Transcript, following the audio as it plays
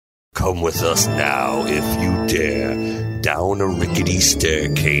Come with us now, if you dare, down a rickety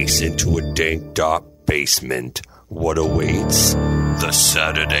staircase into a dank, dark basement. What awaits? The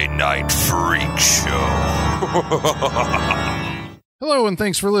Saturday Night Freak Show. Hello, and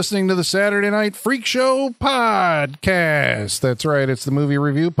thanks for listening to the Saturday Night Freak Show podcast. That's right, it's the movie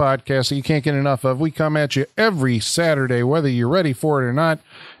review podcast that you can't get enough of. We come at you every Saturday, whether you're ready for it or not,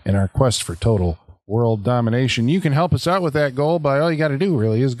 in our quest for total world domination. You can help us out with that goal by all you got to do,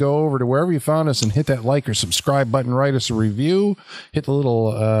 really, is go over to wherever you found us and hit that like or subscribe button, write us a review, hit the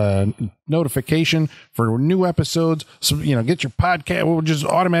little notification for new episodes. So, get your podcast, we'll just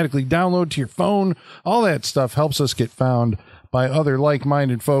automatically download to your phone. All that stuff helps us get found by other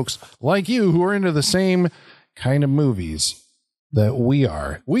like-minded folks like you who are into the same kind of movies that we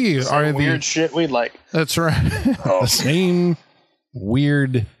are. We are the weird shit we like. That's right. The same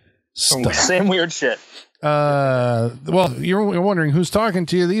weird stuff. Same weird shit. Well, you're wondering who's talking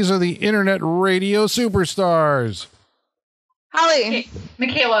to you. These are the internet radio superstars. Holly.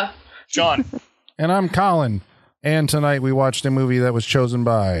 Michaela. John. And I'm Colin. And tonight we watched a movie that was chosen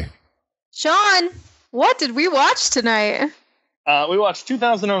by Sean. What did we watch tonight? We watched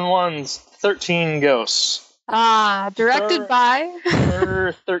 2001's 13 Ghosts. Directed by...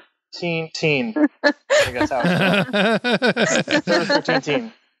 13 Teen. I think that's how it's called. 13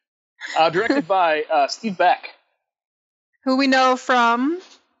 Teen. Directed by Steve Beck. Who we know from...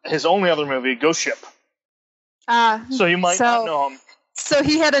 his only other movie, Ghost Ship. So you might not know him. So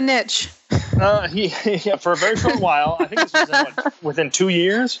he had a niche. Yeah, for a very short while. I think this was within 2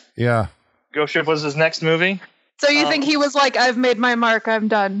 years. Yeah. Ghost Ship was his next movie. So you think he was like, I've made my mark, I'm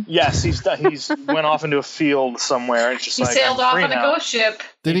done? Yes, he's done. He's went off into a field somewhere. It's just he sailed off on a ghost ship.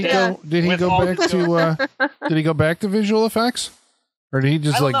 Did he go back to visual effects, or did he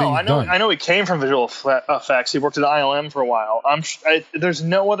just I know he came from visual effects. He worked at ILM for a while. There's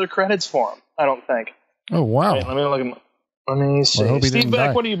no other credits for him, I don't think. Oh wow! Wait, let me see. Well, Steve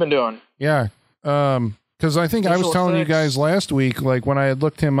Beck, what have you been doing? Yeah. Because I think I was telling you guys last week, like when I had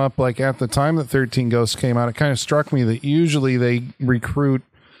looked him up, like at the time that 13 Ghosts came out, it kind of struck me that usually they recruit,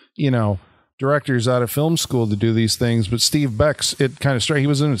 directors out of film school to do these things. But Steve Beck's, it kind of struck. He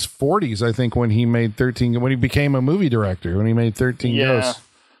was in his 40s, I think, when he became a movie director, when he made 13 Ghosts.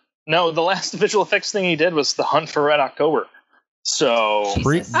 No, the last visual effects thing he did was The Hunt for Red October. So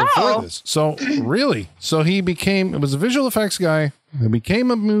before this. So really, it was a visual effects guy. He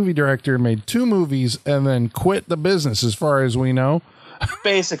became a movie director, made 2 movies, and then quit the business, as far as we know.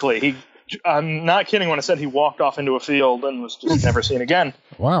 Basically, I'm not kidding when I said he walked off into a field and was just never seen again.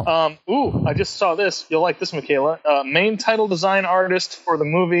 Wow. I just saw this. You'll like this, Michaela. Main title design artist for the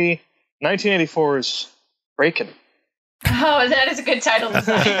movie 1984's Breakin'. Oh, that is a good title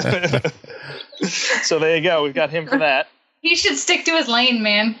design. So there you go. We've got him for that. He should stick to his lane,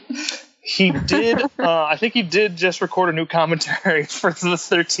 man. He did. I think he did just record a new commentary for the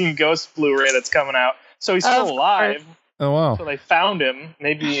 13 Ghosts Blu-ray that's coming out. So he's still alive. Oh, wow. So they found him,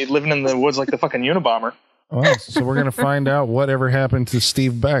 maybe living in the woods like the fucking Unabomber. Oh, so we're going to find out whatever happened to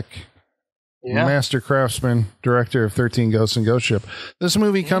Steve Beck, master craftsman, director of 13 Ghosts and Ghost Ship. This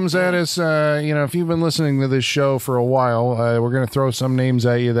movie comes at us, if you've been listening to this show for a while, we're going to throw some names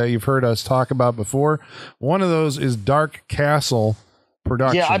at you that you've heard us talk about before. One of those is Dark Castle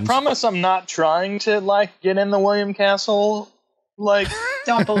Productions. Yeah, I promise I'm not trying to get in the William Castle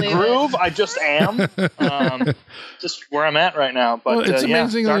don't believe groove. it. I just am. Just where I'm at right now. But it's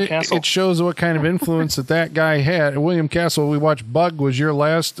amazing Dark that Castle. it shows what kind of influence that guy had. William Castle, we watched Bug, was your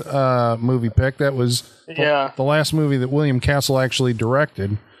last movie pick. That was the last movie that William Castle actually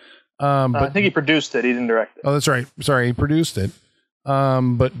directed. But I think he produced it. He didn't direct it. Oh, that's right. Sorry, he produced it.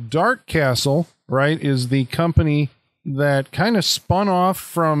 But Dark Castle, right, is the company that kind of spun off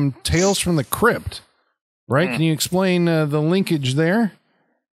from Tales from the Crypt, right? Can you explain the linkage there?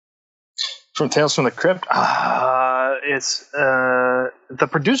 From Tales from the Crypt? It's the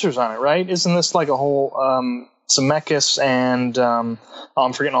producers on it, right? Isn't this like a whole Zemeckis and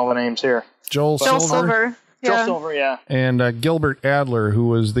I'm forgetting all the names here. Joel Silver. Joel Silver, yeah. And Gilbert Adler, who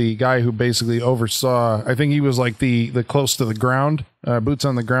was the guy who basically oversaw, I think he was like the close to the ground, boots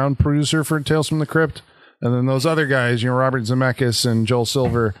on the ground producer for Tales from the Crypt. And then those other guys, Robert Zemeckis and Joel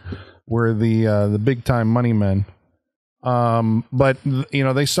Silver were the big time money men. But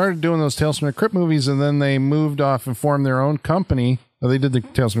they started doing those Tales from the Crypt movies, and then they moved off and formed their own company. Well, they did the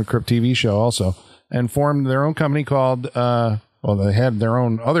Tales from the Crypt TV show also, and formed their own company called, they had their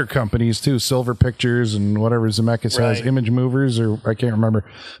own other companies too, Silver Pictures and whatever Zemeckis has, Image Movers, or I can't remember.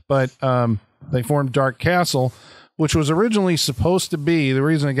 But they formed Dark Castle, which was originally supposed to be, the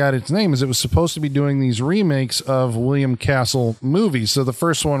reason it got its name is it was supposed to be doing these remakes of William Castle movies. So the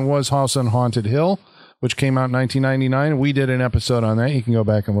first one was House on Haunted Hill, which came out in 1999. We did an episode on that. You can go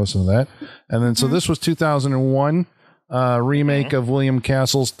back and listen to that. And then, so this was 2001 remake of William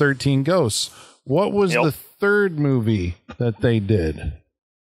Castle's 13 Ghosts. What was the third movie that they did?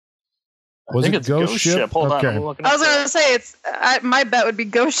 I think it's Ghost Ship. Hold on. I'm looking I was going to say, my bet would be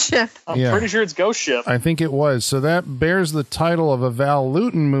Ghost Ship. I'm pretty sure it's Ghost Ship. I think it was. So that bears the title of a Val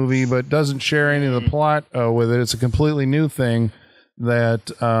Lewton movie, but doesn't share any of the plot with it. It's a completely new thing. So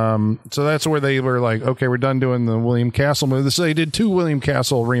that's where they were like, okay, we're done doing the William Castle movie. So they did 2 William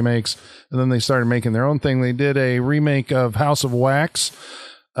Castle remakes, and then they started making their own thing. They did a remake of House of Wax,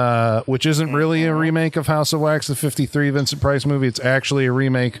 which isn't really a remake of House of Wax, the 53 Vincent Price movie. It's actually a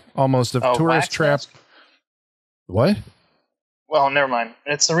remake almost of Tourist Trap. What? Well, never mind.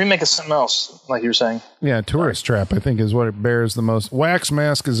 It's a remake of something else, like you were saying. Yeah, Tourist Trap, I think, is what it bears the most. Wax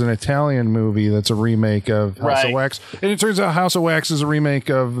Mask is an Italian movie that's a remake of House of Wax. And it turns out House of Wax is a remake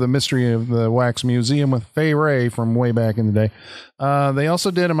of The Mystery of the Wax Museum with Fay Wray from way back in the day. They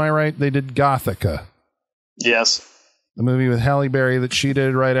also did, am I right? They did Gothica. Yes. The movie with Halle Berry that she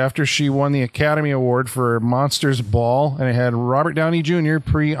did right after she won the Academy Award for Monsters Ball. And it had Robert Downey Jr.,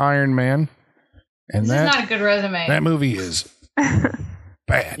 pre-Iron Man. And this is not a good resume. That movie is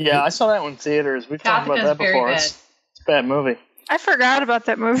bad. Yeah, I saw that one in theaters. We've talked about that before. It's a bad movie. I forgot about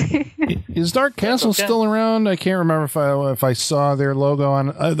that movie. Is Dark Castle still around? I can't remember if I saw their logo on.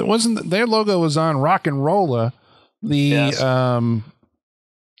 Their logo was on Rock and Rolla,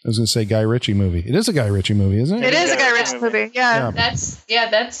 I was going to say Guy Ritchie movie. It is a Guy Ritchie movie, isn't it? It is a Guy Ritchie movie. Yeah.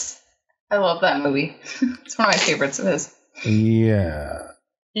 I love that movie. It's one of my favorites of his. Yeah.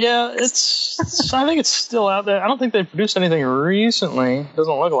 Yeah, I think it's still out there. I don't think they produced anything recently.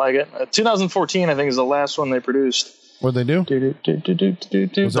 Doesn't look like it. 2014, I think, is the last one they produced. What'd they do?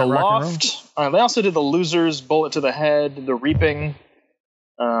 Was The Loft. They also did The Losers, Bullet to the Head, The Reaping,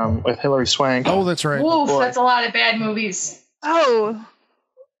 with Hilary Swank. Oh, that's right. Oof, that's a lot of bad movies. Oh.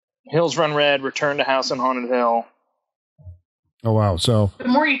 Hills Run Red, Return to House on Haunted Hill. Oh, wow. So the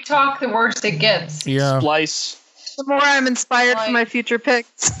more you talk, the worse it gets. Yeah. Splice. The more I'm inspired for my future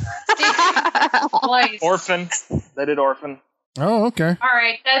picks. Orphan. They did Orphan. Oh, okay. All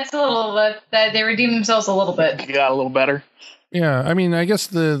right. That's a little that they redeemed themselves a little bit. You got a little better. Yeah, I mean, I guess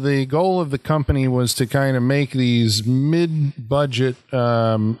the goal of the company was to kind of make these mid-budget,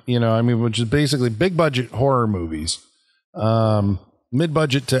 which is basically big-budget horror movies.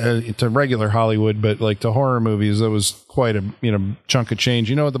 Mid-budget to regular Hollywood, but like to horror movies, that was quite a chunk of change.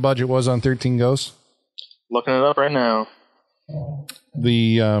 You know what the budget was on 13 Ghosts? Looking it up right now.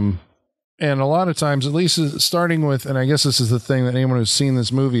 And a lot of times, at least starting with, and I guess this is the thing that anyone who's seen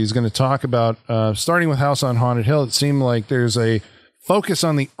this movie is going to talk about, starting with House on Haunted Hill, it seemed like there's a focus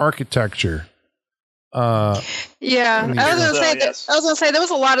on the architecture. I was going to say there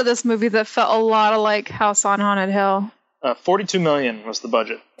was a lot of this movie that felt a lot of like House on Haunted Hill. $42 million was the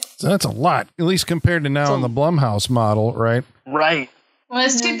budget. So that's a lot, at least compared to now on the Blumhouse model, right? Right. Well,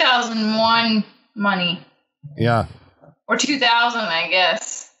 it's 2001 money. Yeah. Or 2000, I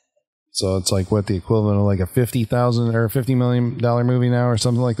guess. So it's like what the equivalent of like a $50,000 or $50 million movie now, or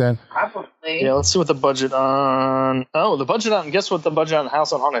something like that. Probably. Yeah. Let's see what the budget on. Oh, the budget on. Guess what the budget on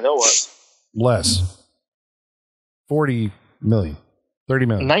House on Haunted Hill was? Less. 40 million. 30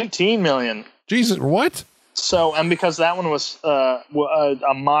 million. 19 million. Jesus, what? So, and because that one was a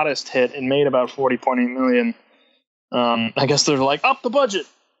modest hit and made about 40.8 million, I guess they're like, up the budget.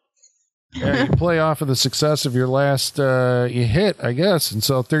 Yeah, you play off of the success of your last hit, I guess. And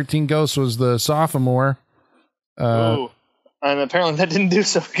so 13 Ghosts was the sophomore. And apparently that didn't do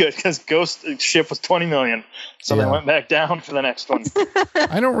so good because Ghost Ship was 20 million. So they went back down for the next one.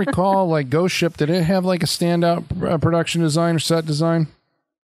 I don't recall, like, Ghost Ship, did it have like a standout production design or set design?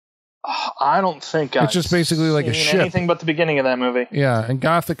 I don't think it's just basically like a ship. Anything but the beginning of that movie. Yeah, and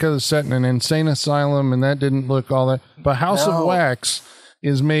Gothica is set in an insane asylum, and that didn't look all that. But House of Wax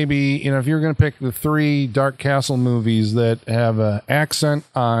is maybe, if you're going to pick the 3 Dark Castle movies that have an accent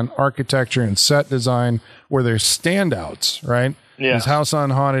on architecture and set design where there's standouts, right? Yeah. It's House on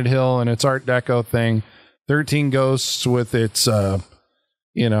Haunted Hill and its Art Deco thing. 13 Ghosts with its, whatever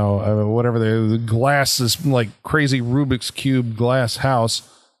the glass, this like crazy Rubik's Cube glass house.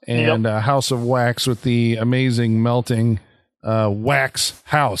 And House of Wax with the amazing melting wax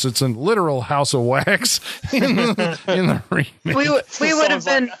house. It's a literal house of wax in the remake.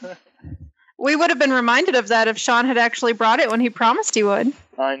 We would have been reminded of that if Sean had actually brought it when he promised he would.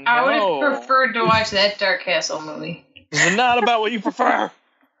 I know. I would have preferred to watch that Dark Castle movie. It's not about what you prefer.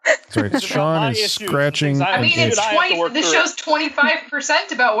 That's right. Sean is scratching. I mean, it's 20. The show's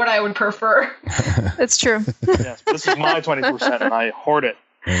 25% about what I would prefer. It's true. Yes, this is my 20%, and I hoard it.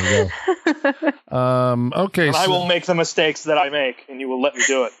 There you go. Okay. And I will make the mistakes that I make, and you will let me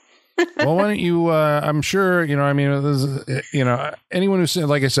do it. Well, why don't you, I'm sure, I mean, this is, anyone who's seen,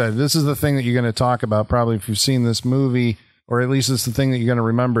 like I said, this is the thing that you're going to talk about probably if you've seen this movie, or at least it's the thing that you're going to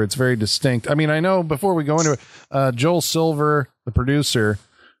remember. It's very distinct. I mean, I know before we go into it, Joel Silver, the producer,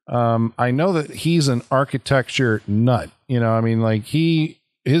 I know that he's an architecture nut. I mean, like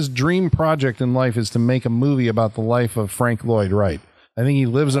his dream project in life is to make a movie about the life of Frank Lloyd Wright. I think he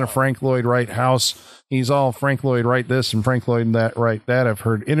lives in a Frank Lloyd Wright house. He's all Frank Lloyd Wright this and Frank Lloyd Wright that. I've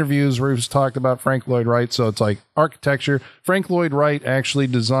heard interviews where he's talked about Frank Lloyd Wright. So it's like architecture. Frank Lloyd Wright actually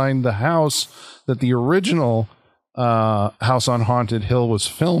designed the house that the original House on Haunted Hill was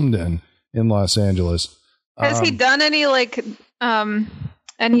filmed in Los Angeles. Has he done any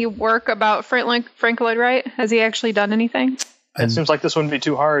any work about Frank Lloyd Wright? Has he actually done anything? It seems like this wouldn't be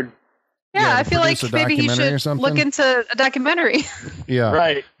too hard. Yeah, I feel like maybe he should look into a documentary. Yeah.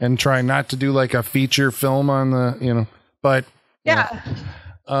 Right. And try not to do like a feature film on the, but. Yeah.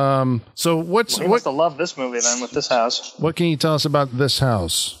 So what's. Well, he must have loved this movie then with this house. What can you tell us about this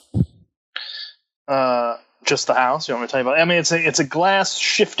house? Just the house? You want me to tell you about it? I mean, it's a glass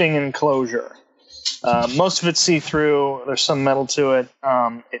shifting enclosure. Most of it's see-through. There's some metal to it.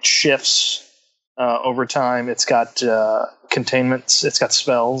 It shifts over time. It's got containments. It's got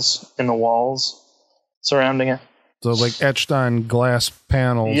spells in the walls surrounding it. So like etched on glass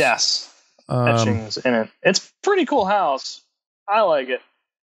panels. Yes. Etchings in it. It's a pretty cool house. I like it.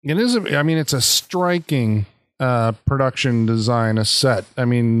 It is. It's a striking production design, a set. I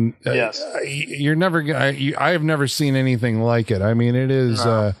mean, yes. You're never. I have never seen anything like it. I mean, it is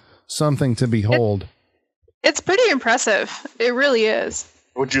something to behold. It's pretty impressive. It really is.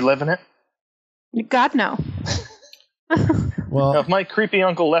 Would you live in it? God, no. Well, if my creepy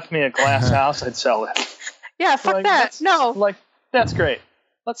uncle left me a glass house, I'd sell it. Yeah, fuck that. No. That's great.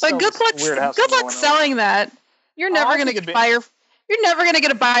 Let's sell good luck selling that. You're never going to get a buyer. You're never going to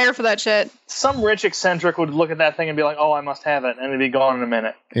get a buyer for that shit. Some rich eccentric would look at that thing and be like, "Oh, I must have it," and it'd be gone in a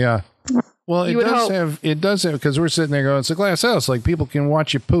minute. Yeah. Well, it does have because we're sitting there going, "It's a glass house. Like people can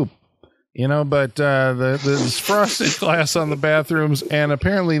watch you poop." But there's frosted glass on the bathrooms, and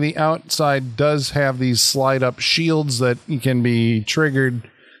apparently the outside does have these slide-up shields that can be triggered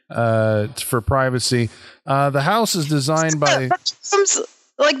for privacy. The house is designed by...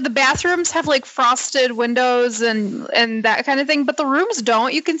 Like the bathrooms have like frosted windows and that kind of thing, but the rooms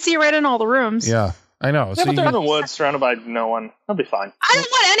don't. You can see right in all the rooms. Yeah, I know. Yeah, but they're in the woods, surrounded by no one. They'll be fine. I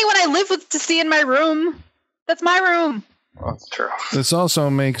don't want anyone I live with to see in my room. That's my room. Well, that's true. This also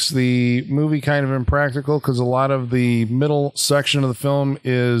makes the movie kind of impractical because a lot of the middle section of the film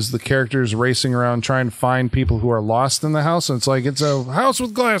is the characters racing around trying to find people who are lost in the house. And it's like, it's a house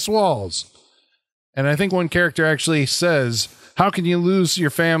with glass walls. And I think one character actually says, how can you lose your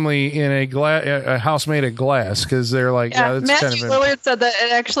family in a house made of glass? Because they're like, that's Matthew Lillard said that.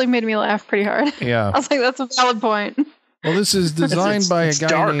 It actually made me laugh pretty hard. Yeah. I was like, that's a valid point. Well, this is designed by a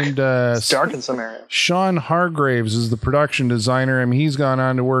guy named it's dark in some areas. Sean Hargraves is the production designer. I mean, he's gone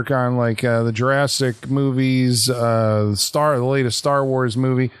on to work on like the Jurassic movies, the latest Star Wars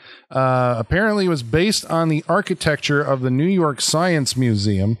movie. Apparently, it was based on the architecture of the New York Science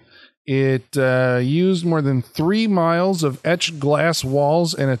Museum. It used more than 3 miles of etched glass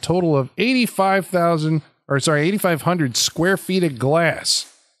walls and a total of 8,500 square feet of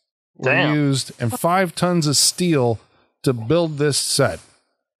glass were used, and 5 tons of steel to build this set.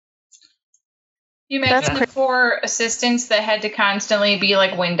 You mentioned the 4 assistants that had to constantly be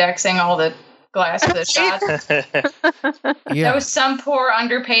like Windexing all the glass for the shots. Yeah. That was some poor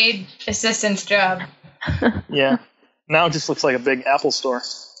underpaid assistant's job. Yeah. Now it just looks like a big Apple store.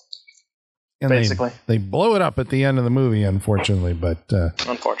 And basically. They blow it up at the end of the movie, unfortunately. But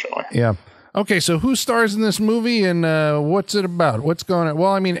unfortunately. Yeah. Okay, so who stars in this movie and what's it about? What's going on?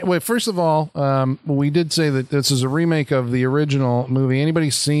 Well, I mean, first of all, we did say that this is a remake of the original movie. Anybody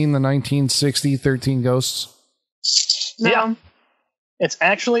seen the 1960 13 Ghosts? No. Yeah. It's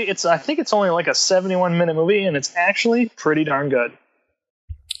actually, I think it's only like a 71-minute movie, and it's actually pretty darn good.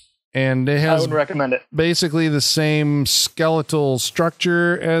 And it has, I would recommend it. Basically the same skeletal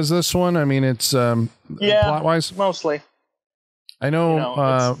structure as this one. I mean, it's plot-wise? Mostly. I know,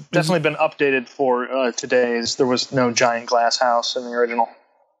 it's definitely been updated for today's. There was no giant glass house in the original.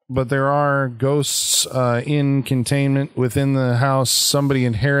 But there are ghosts in containment within the house. Somebody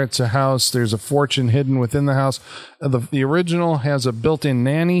inherits a house. There's a fortune hidden within the house. The original has a built-in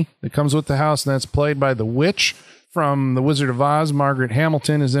nanny that comes with the house, and that's played by the witch from The Wizard of Oz. Margaret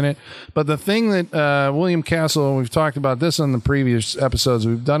Hamilton is in it. But the thing that William Castle, we've talked about this on the previous episodes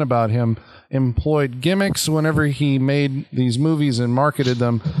we've done about him, employed gimmicks whenever he made these movies and marketed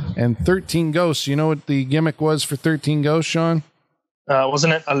them. And 13 Ghosts, you know what the gimmick was for 13 Ghosts, Sean?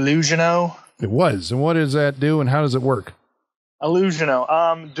 Wasn't it Illusiono? It was. And what does that do and how does it work?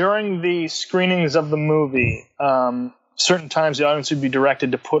 Illusiono. During the screenings of the movie, certain times the audience would be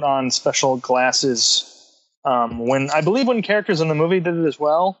directed to put on special glasses. When characters in the movie did it as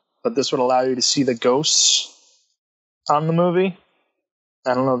well, but this would allow you to see the ghosts on the movie.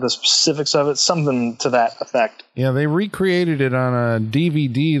 I don't know the specifics of it, something to that effect. Yeah, they recreated it on a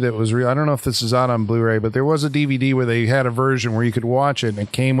DVD that was I don't know if this is out on Blu-ray, but there was a DVD where they had a version where you could watch it, and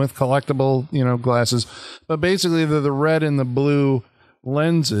it came with collectible, glasses. But basically, they're the red and the blue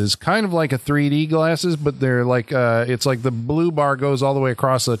lenses, kind of like a 3D glasses, but they're like it's like the blue bar goes all the way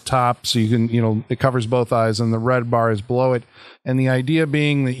across the top, so you can it covers both eyes, and the red bar is below it. And the idea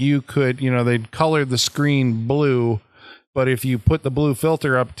being that you could they'd color the screen blue, but if you put the blue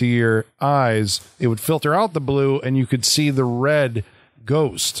filter up to your eyes, it would filter out the blue, and you could see the red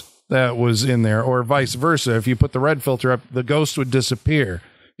ghost that was in there, or vice versa. If you put the red filter up, the ghost would disappear.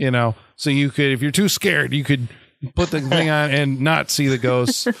 So you could, if you're too scared, you could put the thing on and not see the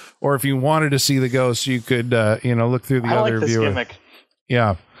ghosts, or if you wanted to see the ghosts, you could look through the other viewer. Gimmick.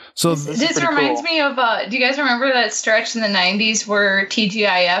 Yeah. So this reminds me of do you guys remember that stretch in the 90s where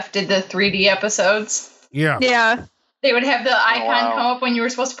TGIF did the 3D episodes? Yeah. They would have the icon come up when you were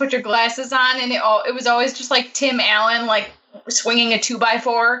supposed to put your glasses on, and it was always just like Tim Allen swinging a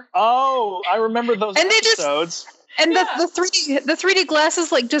 2x4. Oh, I remember those episodes. The 3D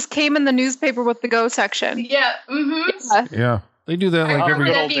glasses just came in the newspaper with the Go section. Yeah. Mm-hmm. Yeah. They do that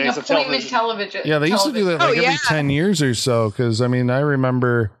every that being appointment television. Yeah, they used to do that every 10 years or so. Because I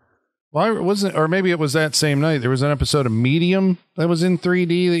remember, or maybe it was that same night. There was an episode of Medium that was in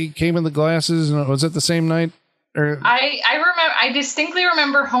 3D that came in the glasses, and was it the same night? I remember. I distinctly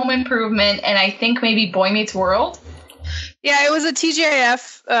remember Home Improvement, and I think maybe Boy Meets World. Yeah, it was a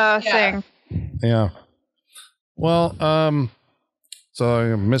TGIF thing. Yeah. Well,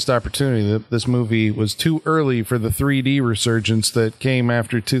 so a missed opportunity. This movie was too early for the 3D resurgence that came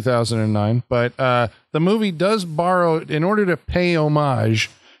after 2009. But the movie does borrow, in order to pay homage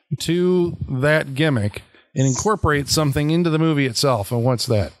to that gimmick, and incorporate something into the movie itself. And what's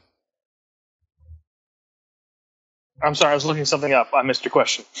that? I'm sorry, I was looking something up. I missed your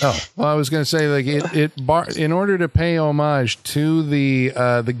question. Oh, well, I was going to say, in order to pay homage to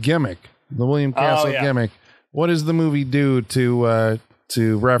the gimmick, the William Castle gimmick, what does the movie do to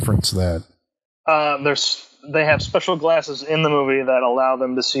reference that? They have special glasses in the movie that allow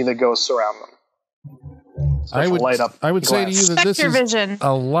them to see the ghosts around them. I would say to you that this is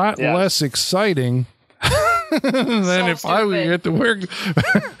a lot less exciting than if I would get to work.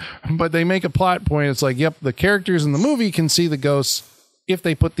 But they make a plot point. It's like, yep, the characters in the movie can see the ghosts if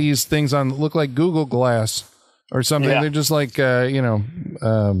they put these things on that look like Google Glass or something. Yeah. They're just like,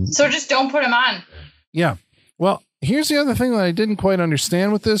 so just don't put them on. Yeah. Well, here's the other thing that I didn't quite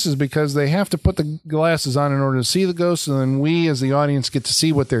understand with this is because they have to put the glasses on in order to see the ghosts, and then we as the audience get to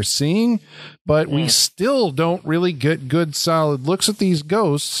see what they're seeing, but we still don't really get good solid looks at these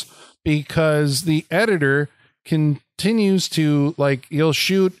ghosts because the editor continues to, he'll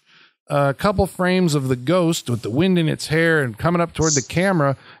shoot a couple frames of the ghost with the wind in its hair and coming up toward the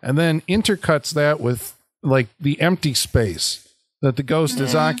camera, and then intercuts that with the empty space that the ghost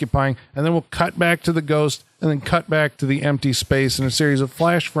is occupying, and then we'll cut back to the ghost and then cut back to the empty space in a series of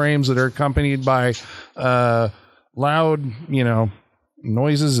flash frames that are accompanied by loud,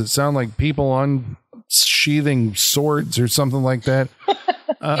 noises that sound like people unsheathing swords or something like that.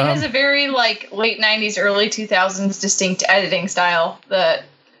 It has a very late 90s, early 2000s distinct editing style that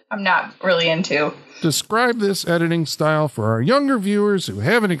I'm not really into. Describe this editing style for our younger viewers who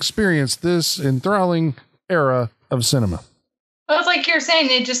haven't experienced this enthralling era of cinema. Well, it's like you're saying,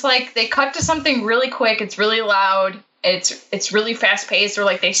 they just they cut to something really quick. It's really loud. It's really fast paced, or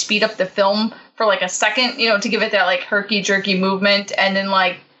they speed up the film for a second, to give it that herky jerky movement, and then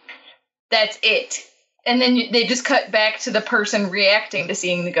that's it. And then they just cut back to the person reacting to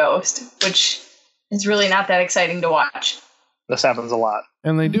seeing the ghost, which is really not that exciting to watch. This happens a lot.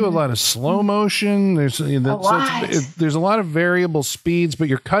 And they do a lot of slow motion. There's a lot of variable speeds, but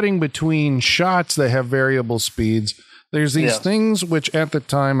you're cutting between shots that have variable speeds. There's these things which at the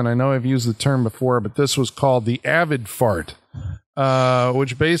time, and I know I've used the term before, but this was called the AVID fart,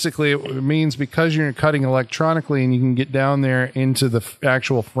 which basically means because you're cutting electronically and you can get down there into the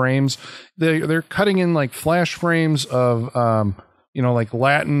actual frames, they're cutting in flash frames of,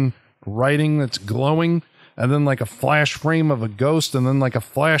 Latin writing that's glowing. and then like a flash frame of a ghost, and then like a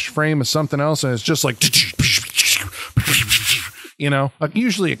flash frame of something else, and it's just like,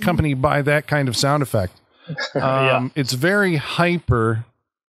 usually accompanied by that kind of sound effect. It's very hyper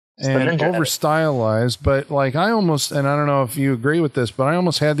and over stylized, but like I almost, and I don't know if you agree with this, but I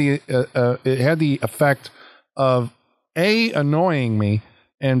almost had it had the effect of A, annoying me,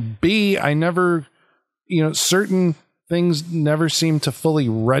 and B, I never, certain things never seemed to fully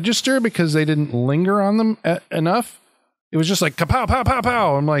register because they didn't linger on them enough. It was just like kapow, pow, pow,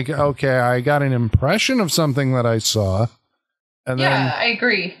 pow. I'm like, okay, I got an impression of something that I saw. And then, I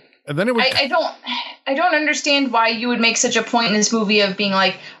agree. And then it would. I don't understand why you would make such a point in this movie of being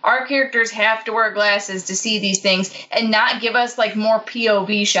like, our characters have to wear glasses to see these things and not give us like more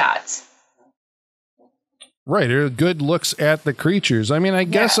POV shots. Right, or good looks at the creatures. I mean, I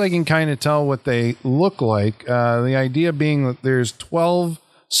guess I can kind of tell what they look like. The idea being that there's 12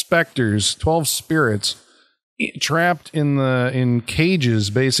 specters, 12 spirits trapped in cages,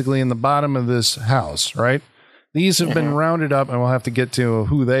 basically in the bottom of this house, right? These have been rounded up, and we'll have to get to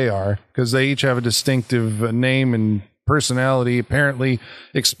who they are, because they each have a distinctive name and personality, apparently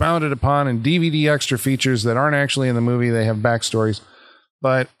expounded upon in DVD extra features that aren't actually in the movie. They have backstories.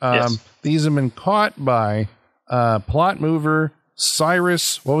 But these have been caught by plot mover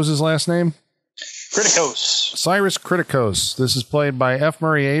Cyrus. What was his last name? Kritikos. Cyrus Kritikos. This is played by F.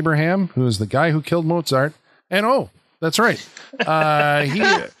 Murray Abraham, who is the guy who killed Mozart. And that's right.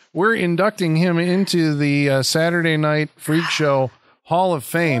 We're inducting him into the Saturday Night Freak Show Hall of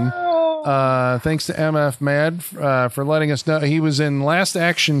Fame. Thanks to MF Mad for letting us know. He was in Last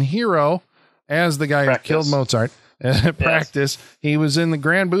Action Hero as the guy who killed Mozart. Practice. He was in the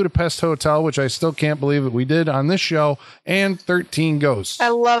Grand Budapest Hotel, which I still can't believe that we did on this show, and 13 Ghosts. I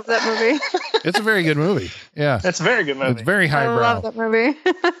love that movie. It's a very good movie. Yeah. It's a very good movie. It's very highbrow. I love that movie.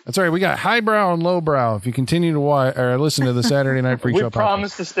 That's right. We got highbrow and lowbrow. If you continue to watch or listen to the Saturday Night Freak Show podcast. We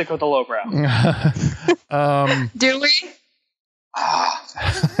promise to stick with the lowbrow. Do we?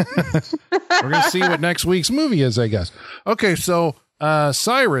 We're going to see what next week's movie is, I guess. Okay, so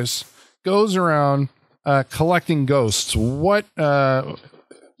Cyrus goes around collecting ghosts. What? Well,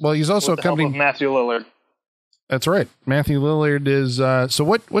 he's also accompanied Matthew Lillard. That's right. Matthew Lillard is. So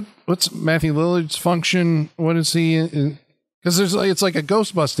what's Matthew Lillard's function? What is he? Because it's like a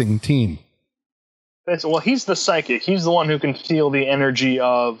ghost busting team. He's the psychic. He's the one who can feel the energy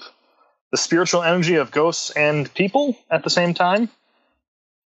of the spiritual energy of ghosts and people at the same time.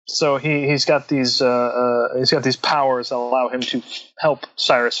 So he's got these powers that allow him to help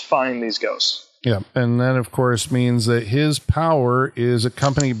Cyrus find these ghosts. Yeah, and that, of course, means that his power is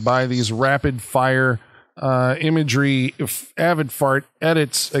accompanied by these rapid-fire imagery, AVID fart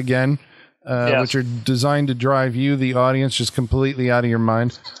edits again, which are designed to drive you, the audience, just completely out of your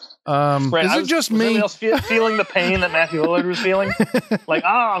mind. Is it just me? Else feeling the pain that Matthew Lillard was feeling? Like,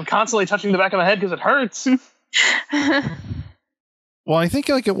 I'm constantly touching the back of my head because it hurts. Well, I think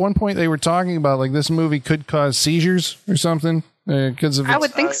like at one point they were talking about like this movie could cause seizures or something. Because I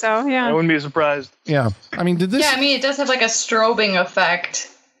would think so, yeah. I wouldn't be surprised. Yeah. I mean, did this... Yeah, I mean, it does have like a strobing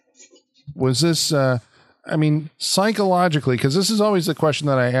effect. Was this... psychologically, because this is always the question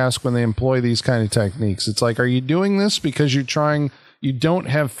that I ask when they employ these kind of techniques. It's like, are you doing this because you don't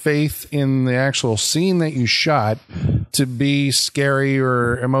have faith in the actual scene that you shot to be scary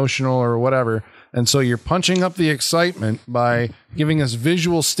or emotional or whatever? And so you're punching up the excitement by giving us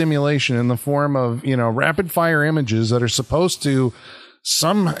visual stimulation in the form of, rapid fire images that are supposed to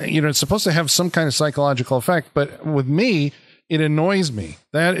it's supposed to have some kind of psychological effect. But with me, it annoys me.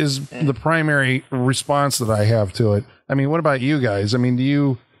 That is the primary response that I have to it. I mean, what about you guys? I mean, do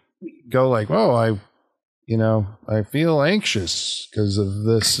you go like, I feel anxious because of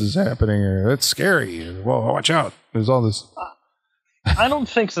this is happening, or that's scary, or whoa, watch out. There's all this. I don't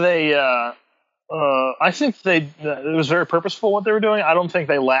think they, I think it was very purposeful what they were doing. I don't think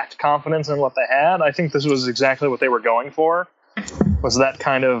they lacked confidence in what they had. I think this was exactly what they were going for, was that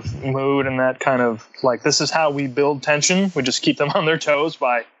kind of mood and that kind of, like, this is how we build tension. We just keep them on their toes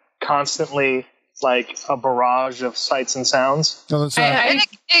by constantly, like, a barrage of sights and sounds. No,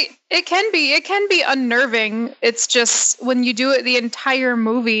 it can be unnerving. It's just when you do it the entire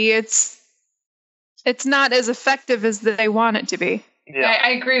movie, it's not as effective as they want it to be. Yeah. I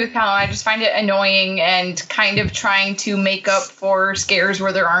agree with Colin. I just find it annoying and kind of trying to make up for scares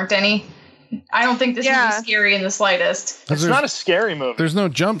where there aren't any. I don't think this movie's scary in the slightest. It's not a scary movie. There's no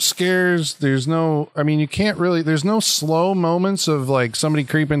jump scares. There's no slow moments of like somebody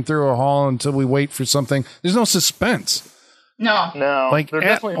creeping through a hall until we wait for something. There's no suspense. No. Like, they're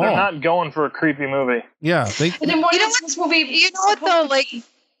not going for a creepy movie. Yeah. And then what is this movie? You know what though? Like,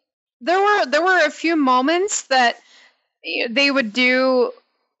 there were a few moments that they would do,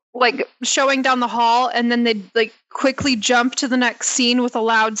 like showing down the hall, and then they'd like quickly jump to the next scene with a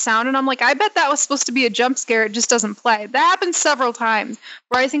loud sound, and I'm like, I bet that was supposed to be a jump scare. It just doesn't play. That happened several times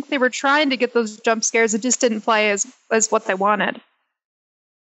where I think they were trying to get those jump scares. It just didn't play as what they wanted.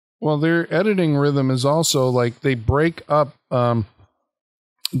 Well, their editing rhythm is also like they break up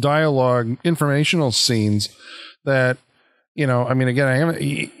dialogue, informational scenes that, you know, I mean, again, I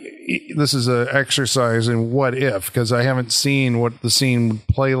haven't. This is an exercise in what if, because I haven't seen what the scene would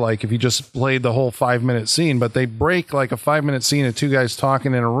play like if you just played the whole 5-minute scene, but they break like a 5-minute scene of two guys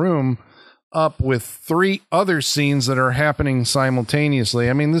talking in a room up with 3 other scenes that are happening simultaneously.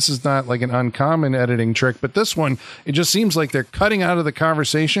 I mean, this is not like an uncommon editing trick, but this one, it just seems like they're cutting out of the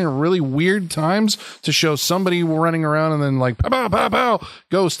conversation at really weird times to show somebody running around and then like, pow, pow, pow, pow,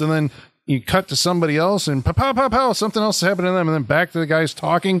 ghost, and then you cut to somebody else and pow, pow, pow, pow, something else is happening to them, and then back to the guys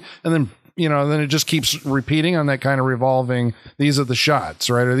talking, and then, you know, then it just keeps repeating on that kind of revolving, these are the shots,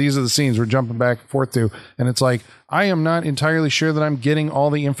 right? Or these are the scenes we're jumping back and forth to. And it's like, I am not entirely sure that I'm getting all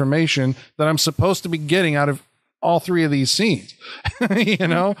the information that I'm supposed to be getting out of all 3 of these scenes. You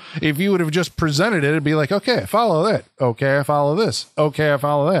know, if you would have just presented it, it'd be like, okay, I follow that. Okay, I follow this. Okay, I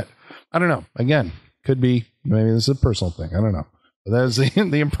follow that. I don't know. Again, could be, maybe this is a personal thing. I don't know. But that is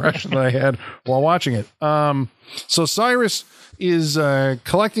the impression that I had while watching it. So Cyrus is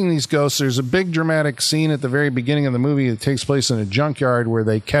collecting these ghosts. There's a big dramatic scene at the very beginning of the movie that takes place in a junkyard where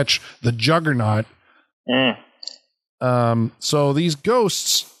they catch the Juggernaut. So these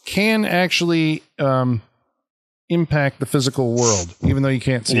ghosts can actually impact the physical world, even though you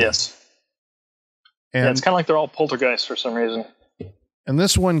can't see them. And it's kind of like they're all poltergeists for some reason. And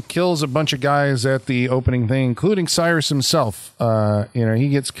this one kills a bunch of guys at the opening thing, including Cyrus himself. You know, he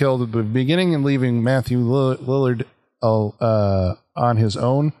gets killed at the beginning and leaving Matthew Lillard on his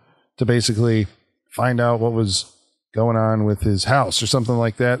own to basically find out what was going on with his house or something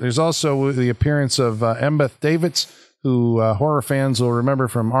like that. There's also the appearance of Embeth Davidtz, who horror fans will remember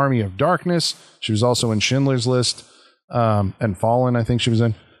from Army of Darkness. She was also in Schindler's List and Fallen, I think she was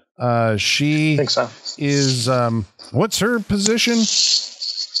in. She I think so. Is what's her position?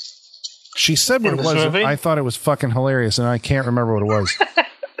 She said what it was. Movie? I thought it was fucking hilarious, and I can't remember what it was.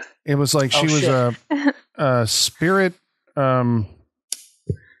 It was like she was a spirit. What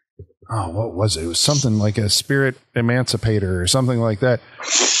was it? It was something like a spirit emancipator or something like that,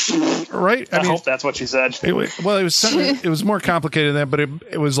 right? I hope that's what she said. It was more complicated than that, but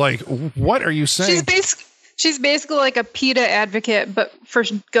it was like, what are you saying? She's basically like a PETA advocate, but for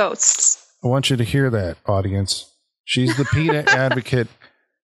ghosts. I want you to hear that, audience. She's the PETA advocate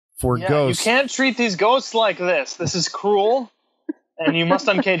for ghosts. You can't treat these ghosts like this. This is cruel, and you must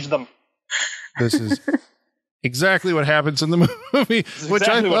uncage them. This is exactly what happens in the movie, which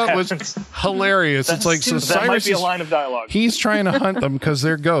I thought was hilarious. It's like, so that Cyrus might be a line of dialogue. He's trying to hunt them because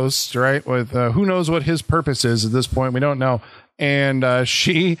they're ghosts, right? With who knows what his purpose is at this point. We don't know. And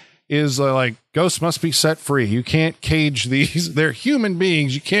she is like, ghosts must be set free. You can't cage these. They're human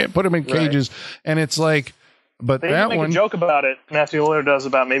beings. You can't put them in cages. Right. And it's like, but they that make one, a joke about it. Matthew Lillard does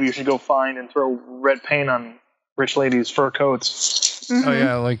about maybe you should go find and throw red paint on rich ladies' fur coats. Mm-hmm. Oh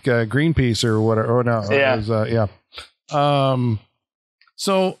yeah, like Greenpeace or whatever. Or no, yeah, it was, yeah.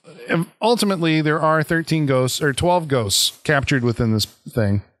 So ultimately, there are 13 ghosts or 12 ghosts captured within this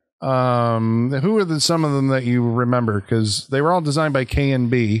thing. Who are some of them that you remember? Because they were all designed by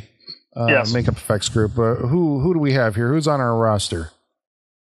K&B. Yes. Makeup effects group. Who do we have here? Who's on our roster?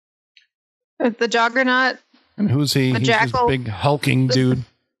 The Juggernaut. And who's he? He's Jackal. This big hulking dude.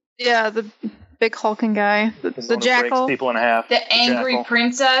 Yeah, the big hulking guy. The Jackal. Breaks people in half. The angry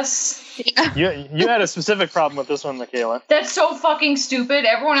princess. You had a specific problem with this one, Michaela. That's so fucking stupid.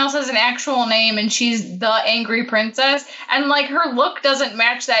 Everyone else has an actual name, and she's the angry princess. And like her look doesn't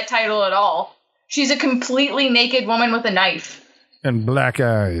match that title at all. She's a completely naked woman with a knife. And black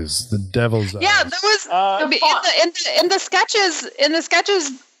eyes, the devil's eyes. Yeah, there was in the sketches. In the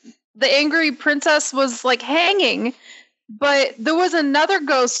sketches, the angry princess was like hanging, but there was another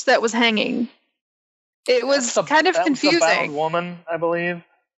ghost that was hanging. It was kind of confusing. Was the bound woman, I believe.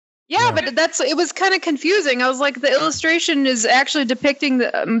 Yeah, but it was kind of confusing. I was like, the illustration is actually depicting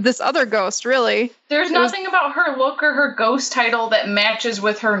this other ghost. Really, there's nothing about her look or her ghost title that matches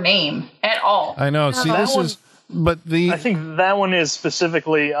with her name at all. I know. See, this is. But I think that one is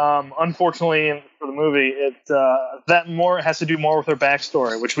specifically, unfortunately, for the movie, that more has to do more with her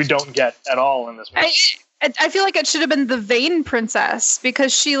backstory, which we don't get at all in this movie. I feel like it should have been the Vain Princess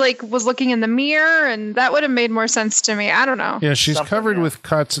because she like was looking in the mirror, and that would have made more sense to me. I don't know. Yeah, she's covered with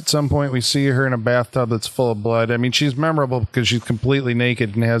cuts. At some point, we see her in a bathtub that's full of blood. I mean, she's memorable because she's completely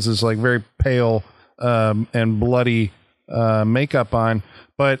naked and has this like very pale and bloody makeup on.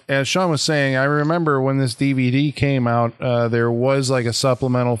 But as Sean was saying, I remember when this DVD came out, there was like a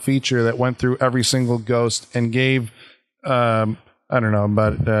supplemental feature that went through every single ghost and gave. I don't know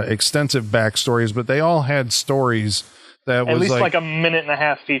about extensive backstories, but they all had stories that was at least like a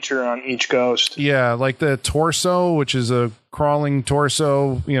 1.5-minute feature on each ghost. Yeah, like the torso, which is a crawling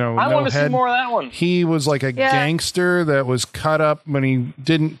torso. You know, I want to see more of that one. He was like a gangster that was cut up when he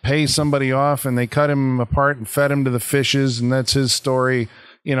didn't pay somebody off, and they cut him apart and fed him to the fishes, and that's his story.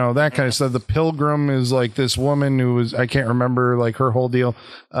 You know, that kind of stuff. The Pilgrim is like this woman who was, I can't remember like her whole deal.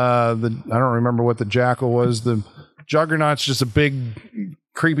 I don't remember what the Jackal was. The Juggernaut's just a big,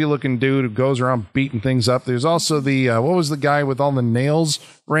 creepy looking dude who goes around beating things up. There's also the, what was the guy with all the nails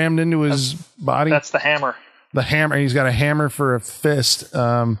rammed into his body? That's the Hammer. The Hammer. He's got a hammer for a fist.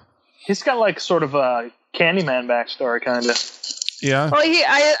 He's got like sort of a Candyman backstory, kind of. Yeah. Well,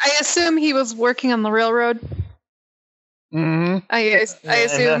 I assume he was working on the railroad. Mm-hmm. I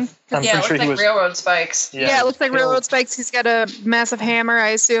assume. It looks like railroad spikes. Yeah, it looks like railroad spikes. He's got a massive hammer. I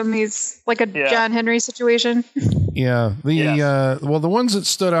assume he's like a John Henry situation. Yeah. Well, the ones that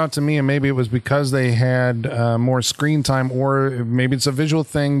stood out to me, and maybe it was because they had more screen time, or maybe it's a visual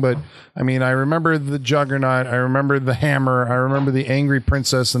thing, but I mean, I remember the Juggernaut, I remember the Hammer, I remember the Angry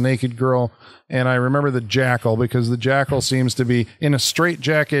Princess, the Naked Girl, and I remember the Jackal, because the Jackal seems to be in a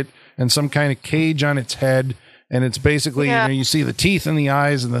straitjacket and some kind of cage on its head. And it's basically, you know, you see the teeth in the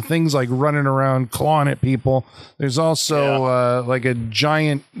eyes and the things like running around clawing at people. There's also like a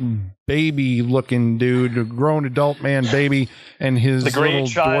giant baby looking dude, a grown adult man baby, and his the great little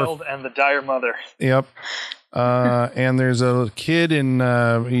child dwarf. And the dire mother. Yep. And there's a kid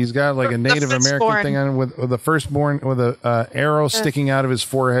and he's got like a Native American thing on with the firstborn with a arrow sticking out of his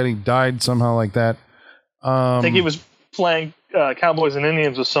forehead. He died somehow like that. I think he was playing Cowboys and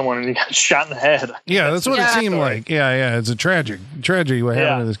Indians with someone and he got shot in the head. Yeah, that's what it seemed like. Yeah, it's a tragedy what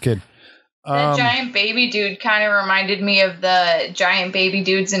happened to this kid. The giant baby dude kind of reminded me of the giant baby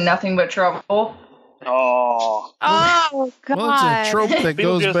dudes in Nothing But Trouble. Oh God! Well, it's a trope that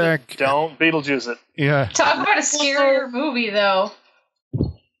goes back. Don't Beetlejuice it. Yeah. Talk about a scarier movie, though.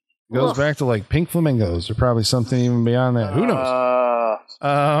 Goes back to like Pink Flamingos, or probably something even beyond that. Who knows?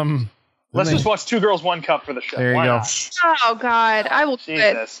 Let's just watch Two Girls, One Cup for the show. There you go. Oh God, I will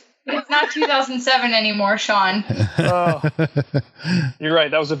quit. It's not 2007 anymore, Sean. You're right.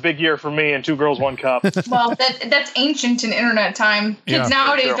 That was a big year for me and Two Girls, One Cup. Well, that's ancient in internet time. Kids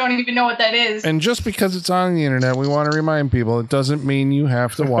nowadays don't even know what that is. And just because it's on the internet, we want to remind people it doesn't mean you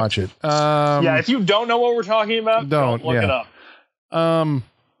have to watch it. If you don't know what we're talking about, don't look it up.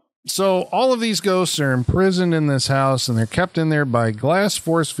 So all of these ghosts are imprisoned in this house, and they're kept in there by glass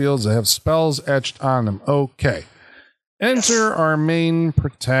force fields that have spells etched on them. Okay. Enter our main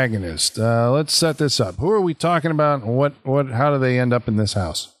protagonist. Let's set this up. Who are we talking about, and how do they end up in this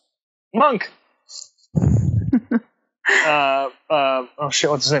house? Monk. What's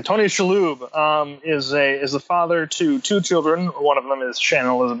his name? Tony Shaloub is the father to two children. One of them is Shannon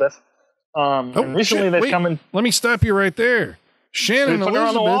Elizabeth. And recently they've come in. Let me stop you right there. Shannon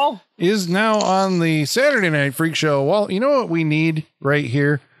Elizabeth is now on the Saturday Night Freak Show wall. You know what we need right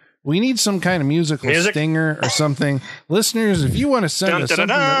here? We need some kind of musical stinger or something. Listeners, if you want to send us something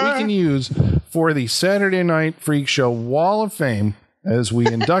that we can use for the Saturday Night Freak Show Wall of Fame, as we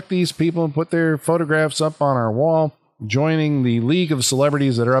induct these people and put their photographs up on our wall, joining the league of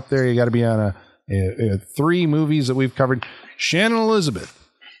celebrities that are up there. You got to be on a 3 movies that we've covered. Shannon Elizabeth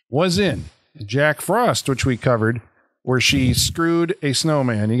was in Jack Frost, which we covered, where she screwed a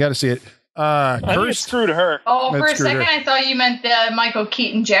snowman. You got to see it. I think it screwed her. Oh, for a second I thought you meant Michael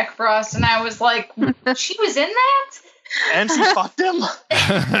Keaton, Jack Frost, and I was like, she was in that? And she fucked him?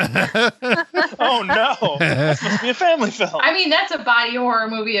 Oh, no. This must be a family film. I mean, that's a body horror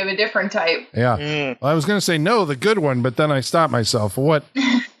movie of a different type. Yeah. Well, I was going to say no, the good one, but then I stopped myself. What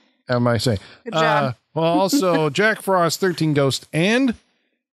am I saying? Good job. Well, also, Jack Frost, 13 Ghosts, and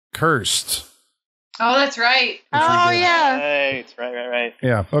Cursed. Oh, that's right. Oh, yeah. Right.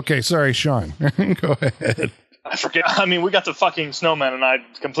 Yeah. Okay. Sorry, Sean. Go ahead. I forget. I mean, we got to fucking snowman, and I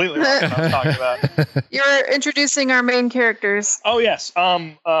completely forgot what I was talking about. You're introducing our main characters. Oh, yes.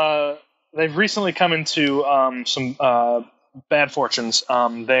 They've recently come into some bad fortunes.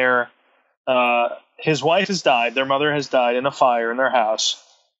 His wife has died. Their mother has died in a fire in their house.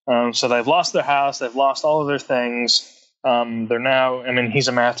 So they've lost their house. They've lost all of their things. They're now, I mean, he's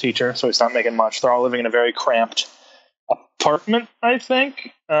a math teacher, so he's not making much. They're all living in a very cramped apartment, I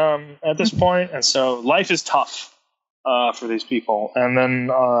think, at this point. And so life is tough for these people. And then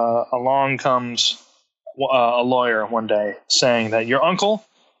along comes a lawyer one day saying that your uncle,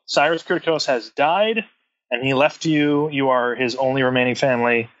 Cyrus Kirkos, has died, and he left you are his only remaining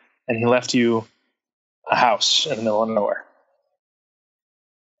family, and he left you a house in the middle of nowhere.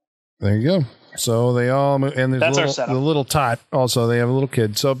 There you go. So they all move, and there's the little tot also. They have a little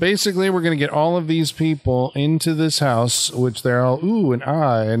kid. So basically, we're going to get all of these people into this house, which they're all ooh and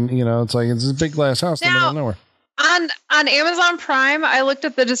ah, and it's like it's a big glass house in the middle of nowhere. On Amazon Prime, I looked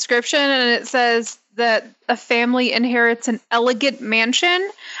at the description, and it says that a family inherits an elegant mansion.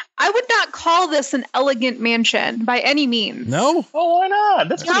 I would not call this an elegant mansion by any means. No? Oh, why not?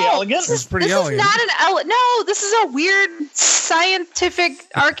 That's pretty elegant. This is pretty elegant. This is not no, this is a weird scientific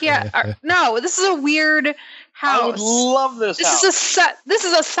no, this is a weird house. I would love this house. This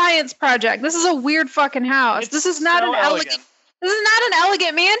is a science project. This is a weird fucking house. This is not an elegant. This is not an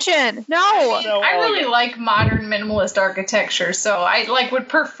elegant mansion. No. I really like modern minimalist architecture, so I would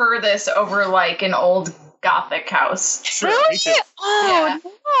prefer this over an old Gothic house. Sure, really? Oh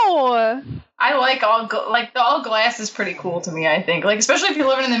no! I like the all glass is pretty cool to me. I think, especially if you're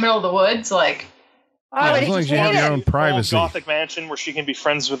living in the middle of the woods, as long as you have your own privacy. Old Gothic mansion where she can be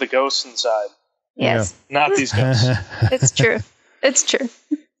friends with the ghosts inside. Yes, not these ghosts. It's true. It's true.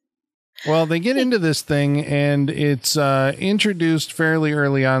 Well, they get into this thing, and it's introduced fairly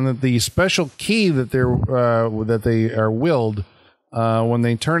early on that the special key that they are willed when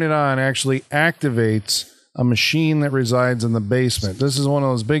they turn it on actually activates a machine that resides in the basement. This is one of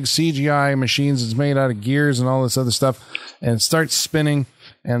those big CGI machines. It's made out of gears and all this other stuff, and it starts spinning,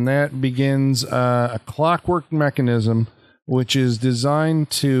 and that begins a clockwork mechanism, which is designed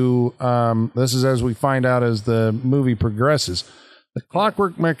to. This is as we find out as the movie progresses. The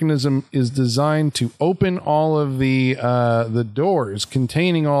clockwork mechanism is designed to open all of the doors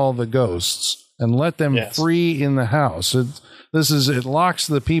containing all the ghosts and let them free in the house. It locks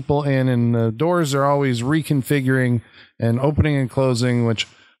the people in, and the doors are always reconfiguring and opening and closing, which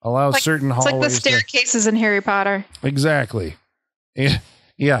allows certain hallways. It's like the staircases in Harry Potter. Exactly.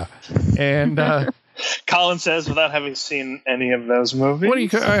 Yeah. And Colin says, without having seen any of those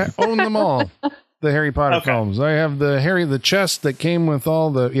movies, I own them all. The Harry Potter films. I have the chest that came with all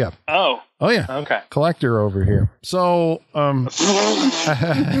the Oh yeah. Okay. Collector over here. So I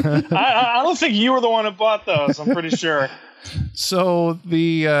don't think you were the one who bought those. I'm pretty sure. So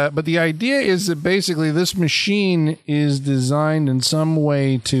but the idea is that basically this machine is designed in some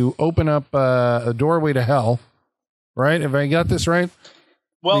way to open up a doorway to hell. Right? Have I got this right?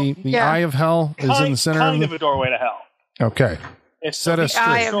 Well, the eye of hell is in the center of a doorway to hell. Okay. It's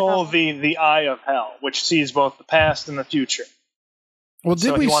the eye of hell, which sees both the past and the future. Well, he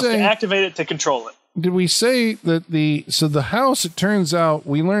wants to activate it to control it. Did we say that the house? It turns out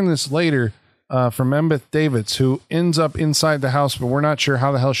we learned this later from Embeth Davids, who ends up inside the house, but we're not sure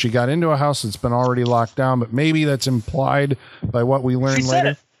how the hell she got into a house that's been already locked down. But maybe that's implied by what we learned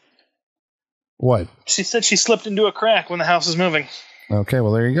later. What? She said she slipped into a crack when the house was moving. Okay,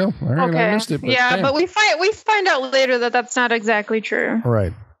 well, there you go. All right, okay. I missed it. But we find out later that that's not exactly true.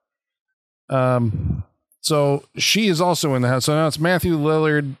 Right. So she is also in the house. So now it's Matthew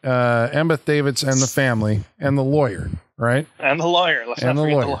Lillard, Embeth Davids, and the family, and the lawyer, right? And the lawyer. Let's not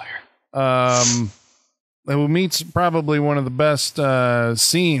forget the lawyer. Who meets probably one of the best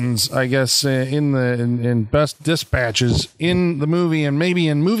scenes, I guess, in best dispatches in the movie and maybe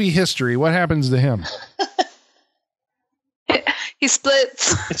in movie history. What happens to him? He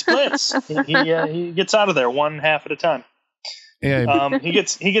splits. It splits. He gets out of there one half at a time. Yeah. He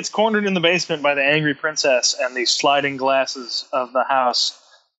gets cornered in the basement by the angry princess, and the sliding glasses of the house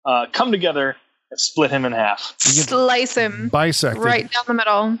come together and split him in half. Slice him. Bisected. Right down the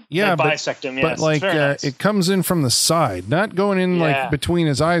middle. Yeah, bisect him. Yes, but nice. It comes in from the side, not going in between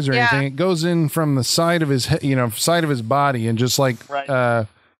his eyes or anything. It goes in from the side of his side of his body, and just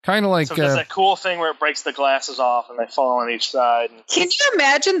kind of like so there's that cool thing where it breaks the glasses off and they fall on each side. Can you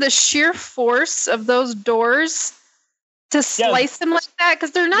imagine the sheer force of those doors to slice them like that?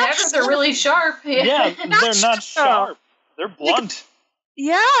 Because they're not. They're really sharp. Yeah, they're not sharp. They're blunt.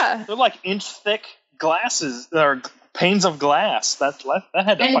 Yeah, they're like inch thick glasses. They're panes of glass. That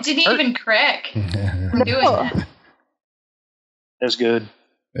had to. And it didn't even crack. Doing that. It's good.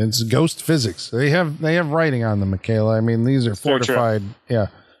 It's ghost physics. They have writing on them, Michaela. I mean, these are fortified. Yeah.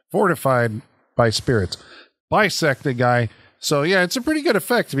 Fortified by spirits. Bisect the guy. So, it's a pretty good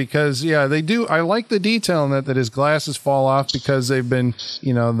effect because, they do. I like the detail in that his glasses fall off because they've been,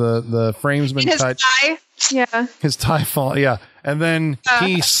 the frame's been cut. Yeah. His tie fall, yeah. And then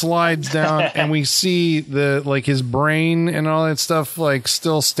he slides down, and we see his brain and all that stuff like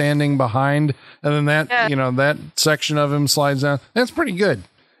still standing behind, and then that that section of him slides down. That's pretty good.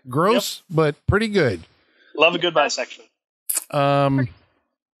 Gross, but pretty good. Love a good bisection.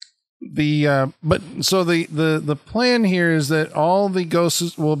 The plan here is that all the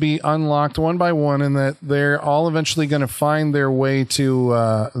ghosts will be unlocked one by one, and that they're all eventually going to find their way to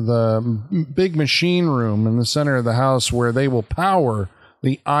the big machine room in the center of the house, where they will power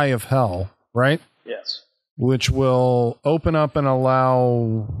the Eye of Hell, right? Yes. Which will open up and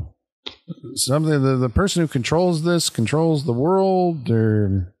allow something. The person who controls this controls the world,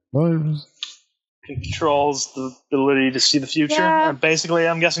 or what? Controls the ability to see the future. Yeah. Basically,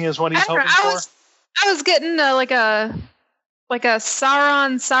 I'm guessing is what he's hoping for. I was getting like a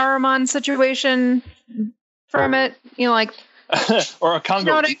Saruman situation from it. You know, like or a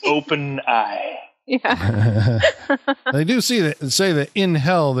Congo I mean? open eye. Yeah. They do say that in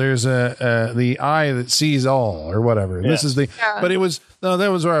hell there's the eye that sees all, or whatever. Yeah. This is but it was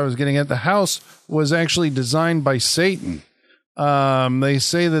that was where I was getting at. The house was actually designed by Satan. They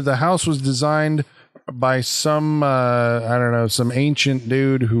say that the house was designed by some some ancient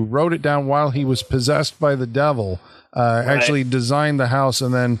dude who wrote it down while he was possessed by the devil. Actually designed the house,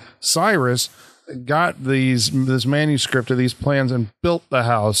 and then Cyrus got this manuscript of these plans and built the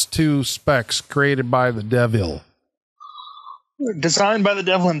house to specs created by the devil. Designed by the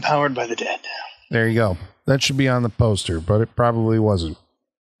devil and powered by the dead. There you go. That should be on the poster, but it probably wasn't.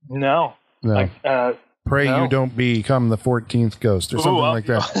 No. Pray you don't become the 14th ghost or something like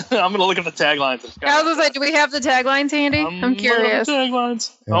that. I'm going to look at the taglines. I was like, do we have the taglines handy? I'm curious.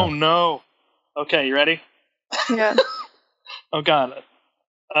 Taglines. Yeah. Oh, no. Okay, you ready? Yeah. Oh, God.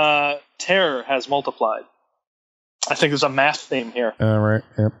 Terror has multiplied. I think there's a math theme here. All right.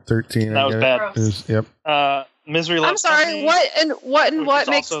 Yep. 13. That was bad. Yep. Misery Loves I'm sorry. Company, what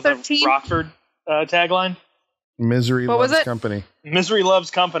makes 13? Rockford tagline. Misery Loves Company. Misery Loves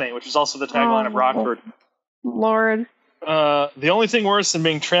Company, which is also the tagline of Rockford. Lord. The only thing worse than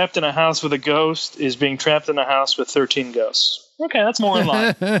being trapped in a house with a ghost is being trapped in a house with 13 ghosts. Okay, that's more in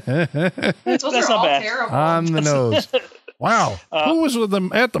line. Those are not all bad. terrible. On the nose. Wow. Who was with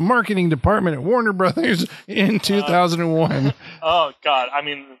them at the marketing department at Warner Brothers in 2001? Oh, God. I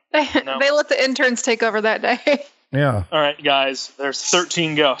mean, they let the interns take over that day. Yeah. All right, guys. There's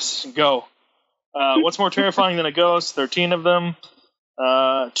 13 ghosts. Go. What's more terrifying than a ghost? 13 of them.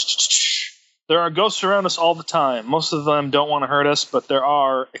 There are ghosts around us all the time. Most of them don't want to hurt us, but there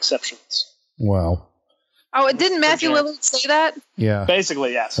are exceptions. Wow. Oh, didn't Matthew Lillard say that? Yeah.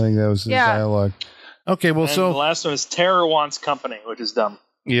 Basically, yes. I think that was his dialogue. Okay, well, and the last one is Terror Wants Company, which is dumb.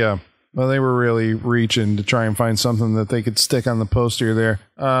 Yeah. Well, they were really reaching to try and find something that they could stick on the poster there.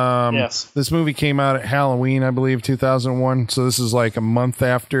 Yes. This movie came out at Halloween, I believe, 2001. So this is like a month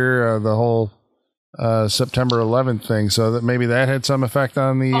after the whole September 11th thing. So that maybe that had some effect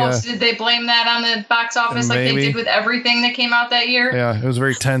on the... so did they blame that on the box office like they did with everything that came out that year? Yeah, it was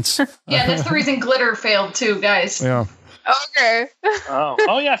very tense. Yeah, that's the reason Glitter failed too, guys. Yeah. Okay.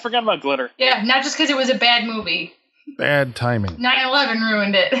 Oh yeah, I forgot about Glitter. Yeah, not just because it was a bad movie. Bad timing. 9/11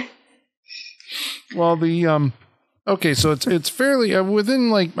 ruined it. Well, okay, so it's fairly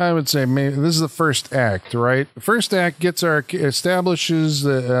within, like, I would say maybe this is the first act, right? The first act establishes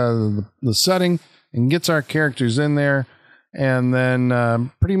the setting and gets our characters in there, and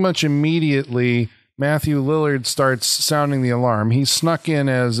then pretty much immediately Matthew Lillard starts sounding the alarm. He snuck in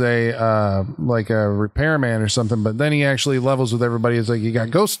as a repairman or something, but then he actually levels with everybody. It's like, you got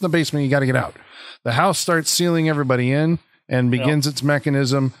ghosts in the basement, you got to get out. The house starts sealing everybody in and begins its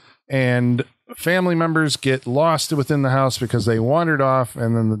mechanism, and family members get lost within the house because they wandered off,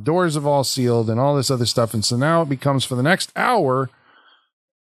 and then the doors have all sealed and all this other stuff. And so now it becomes, for the next hour,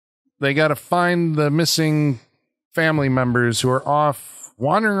 they got to find the missing family members who are off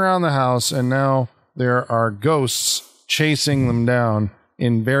wandering around the house, and now there are ghosts chasing them down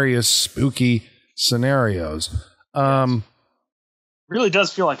in various spooky scenarios. Really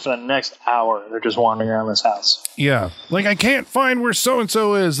does feel like for the next hour they're just wandering around this house. Yeah, like, I can't find where so and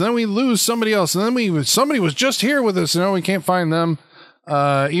so is. Then we lose somebody else, and then somebody was just here with us, and we can't find them.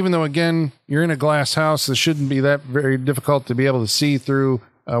 Even though, again, you're in a glass house, it shouldn't be that very difficult to be able to see through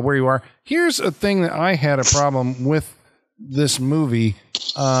where you are. Here's a thing that I had a problem with this movie.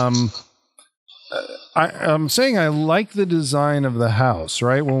 I'm saying I like the design of the house,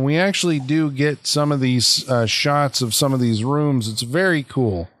 right? When we actually do get some of these shots of some of these rooms, it's very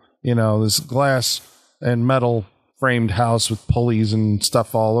cool. You know, this glass and metal framed house with pulleys and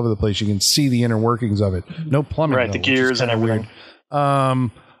stuff all over the place. You can see the inner workings of it. No plumbing. Right, though, the gears and everything.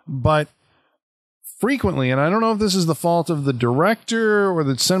 Weird. But frequently, and I don't know if this is the fault of the director or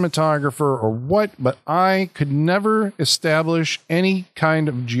the cinematographer or what, but I could never establish any kind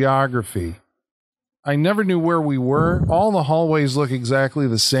of geography. I never knew where we were. All the hallways look exactly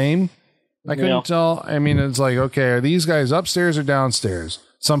the same. I couldn't tell. I mean, it's like, okay, are these guys upstairs or downstairs?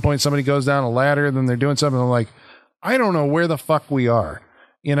 At some point, somebody goes down a ladder, then they're doing something. I'm like, I don't know where the fuck we are,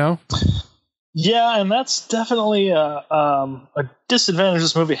 you know? Yeah, and that's definitely a disadvantage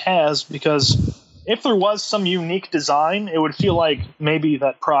this movie has, because if there was some unique design, it would feel like maybe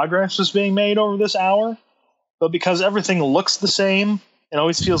that progress was being made over this hour. But because everything looks the same, it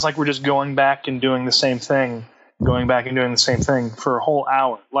always feels like we're just going back and doing the same thing, for a whole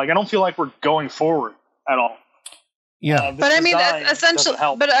hour. Like, I don't feel like we're going forward at all. Yeah. But I mean, that's essentially,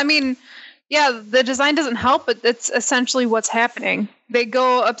 but I mean, yeah, the design doesn't help, but it's essentially what's happening. They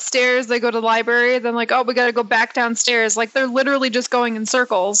go upstairs, they go to the library, then like, oh, we got to go back downstairs. Like, they're literally just going in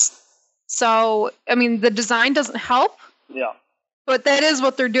circles. So, I mean, the design doesn't help. Yeah. But that is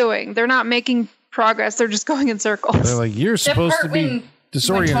what they're doing. They're not making progress. They're just going in circles. They're like, you're supposed to be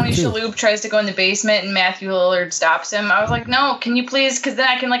disoriented. When Tony Shaloub tries to go in the basement and Matthew Lillard stops him, I was like, no, can you please? Because then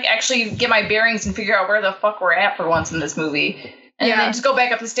I can like actually get my bearings and figure out where the fuck we're at for once in this movie. And then just go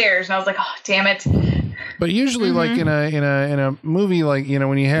back up the stairs. And I was like, oh, damn it. But usually, like in a movie, like, you know,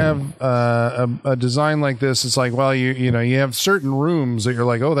 when you have a design like this, it's like, well, you know, you have certain rooms that you're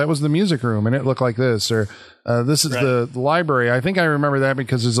like, oh, that was the music room, and it looked like this, or this is the library. I think I remember that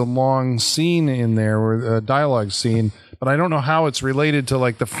because there's a long scene in there, or a dialogue scene, but I don't know how it's related to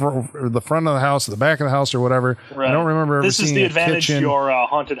like the front of the house, or the back of the house, or whatever. Right. I don't remember ever seeing the advantage kitchen. Your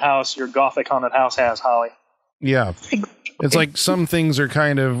haunted house, your gothic haunted house has, Holly. Yeah. It's like some things are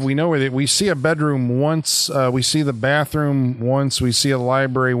kind of, we know where we see a bedroom once, we see the bathroom once, we see a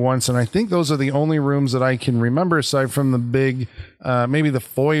library once, and I think those are the only rooms that I can remember aside from the big, maybe the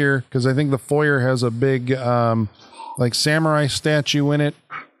foyer, because I think the foyer has a big, like samurai statue in it.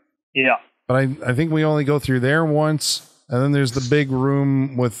 Yeah. But I think we only go through there once, and then there's the big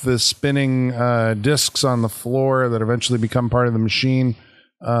room with the spinning discs on the floor that eventually become part of the machine.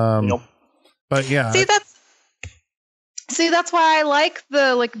 But yeah. See, that's why I like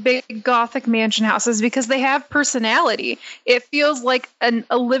the like big Gothic mansion houses, because they have personality. It feels like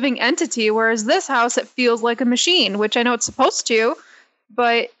a living entity, whereas this house, it feels like a machine, which I know it's supposed to,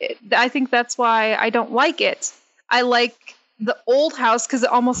 but I think that's why I don't like it. I like the old house because it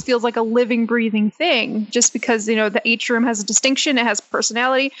almost feels like a living, breathing thing, just because, you know, each room has a distinction, it has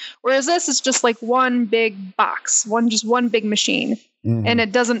personality, whereas this is just like one big box, one big machine, and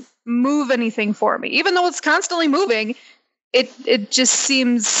it doesn't move anything for me. Even though it's constantly moving, it just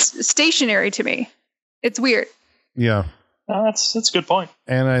seems stationary to me. It's weird. Yeah. That's a good point.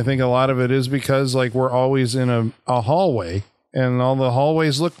 And I think a lot of it is because like we're always in a hallway, and all the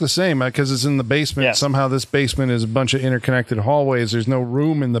hallways look the same because it's in the basement. Yes. Somehow this basement is a bunch of interconnected hallways. There's no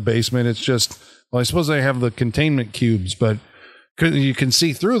room in the basement. It's just, well, I suppose they have the containment cubes, but you can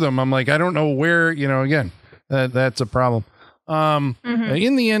see through them. I'm like, I don't know where, you know, again, that's a problem.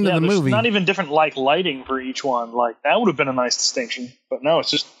 In the end of the movie, not even different like lighting for each one. Like that would have been a nice distinction, but no,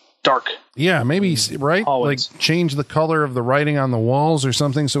 it's just dark. Yeah, maybe right. Always. Like change the color of the writing on the walls or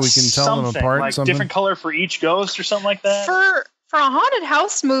something so we can tell them apart. Like different color for each ghost or something like that. For a haunted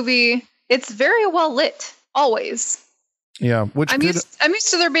house movie, it's very well lit always. Yeah, I'm used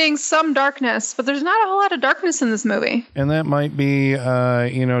to there being some darkness, but there's not a whole lot of darkness in this movie. And that might be,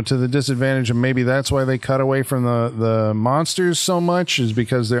 to the disadvantage of maybe that's why they cut away from the monsters so much, is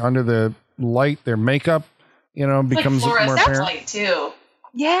because they're under the light, their makeup, becomes like more apparent. Light too.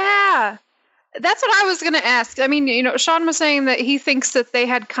 Yeah, that's what I was going to ask. I mean, Sean was saying that he thinks that they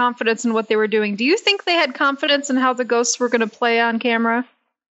had confidence in what they were doing. Do you think they had confidence in how the ghosts were going to play on camera?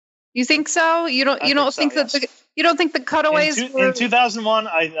 You think so? You don't think the cutaways in 2001?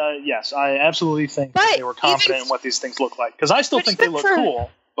 Yes, I absolutely think that they were confident in what these things look like, because I still think they look cool.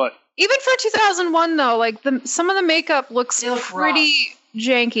 But even for 2001, though, like some of the makeup looks pretty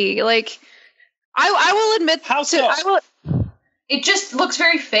janky. Like I will admit, how so? It just looks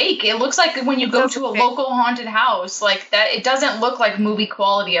very fake. It looks like when you go to a local haunted house, like that. It doesn't look like movie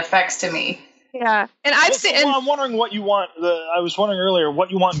quality effects to me. Yeah, and I've seen. Well, I'm wondering what you want. I was wondering earlier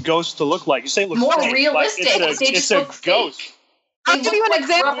what you want ghosts to look like. You say it looks more fake. realistic. It's a ghost. I'll give you an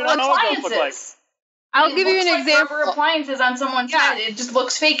example. I'll give you an example. Rubber appliances on someone's head. It just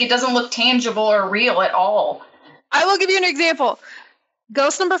looks fake. It doesn't look tangible or real at all. I will give you an example.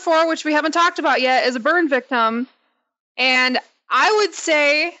 Ghost number 4, which we haven't talked about yet, is a burn victim, and I would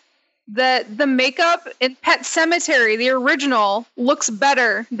say that the makeup in Pet Sematary, the original, looks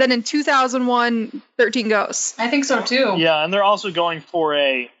better than in 2001 13 Ghosts. I think so too. Yeah, and they're also going for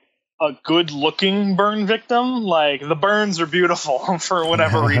a a good-looking burn victim. Like, the burns are beautiful for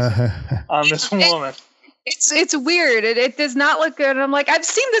whatever reason on this woman. It's weird. It does not look good. And I'm like, I've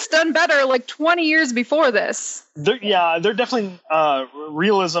seen this done better like 20 years before this. They're definitely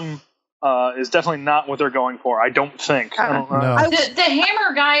realism is definitely not what they're going for. I don't think. I don't know. No. The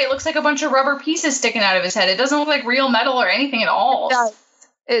hammer guy, it looks like a bunch of rubber pieces sticking out of his head. It doesn't look like real metal or anything at all.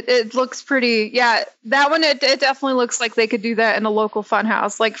 It looks pretty. Yeah, that one, it definitely looks like they could do that in a local fun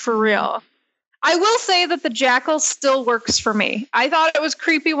house, like for real. I will say that the jackal still works for me. I thought it was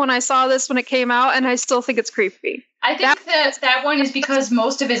creepy when I saw this when it came out, and I still think it's creepy. I think that one is because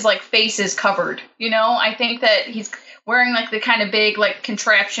most of his like face is covered. You know, I think that he's wearing like the kind of big like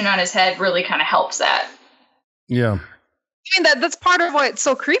contraption on his head really kind of helps that. Yeah. I mean, that's part of why it's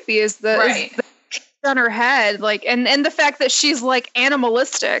so creepy is the on her head, like, and the fact that she's like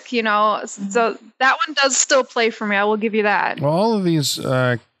animalistic, you know. So that one does still play for me. I will give you that. Well, all of these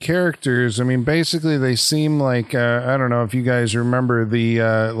characters, I mean, basically they seem like I don't know if you guys remember the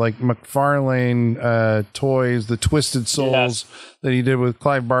like McFarlane toys, the Twisted Souls that he did with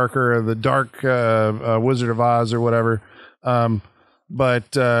Clive Barker, or the Dark Wizard of Oz or whatever.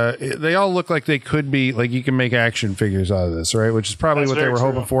 But they all look like they could be, like, you can make action figures out of this, right? Which is probably what they were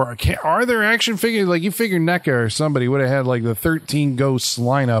hoping for. Are there action figures? Like, you figure NECA or somebody would have had, like, the 13 Ghosts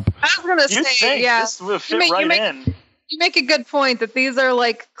lineup. I was going to say, yeah. This would fit in. You make a good point that these are,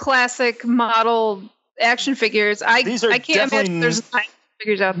 like, classic model action figures. I can't imagine there's action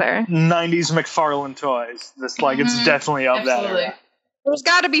figures out there. 90s McFarlane toys. It's definitely up that area. There's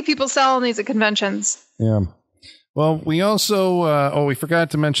got to be people selling these at conventions. Yeah. Well, we also, we forgot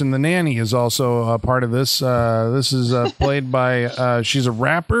to mention the nanny is also a part of this. This is played by, she's a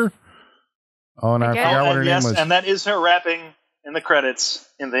rapper. Oh, and I forgot what her name was. And that is her rapping in the credits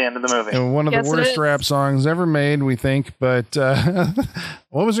in the end of the movie. And one of the worst rap songs ever made, we think. But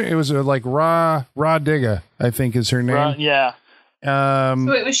what was it? It was like Raw Digga, I think is her name. Yeah. So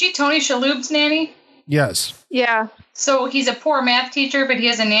wait, was she Tony Shaloub's nanny? Yes. Yeah. So he's a poor math teacher, but he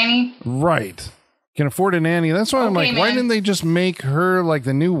has a nanny? Right. Can afford a nanny. That's why I'm like, why didn't they just make her like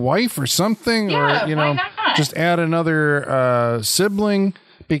the new wife or something? Yeah, or, you know, why not? Just add another sibling,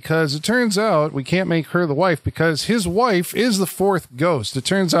 because it turns out we can't make her the wife because his wife is the fourth ghost. It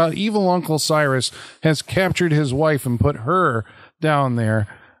turns out evil Uncle Cyrus has captured his wife and put her down there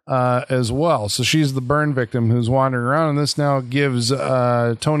as well. So she's the burn victim who's wandering around, and this now gives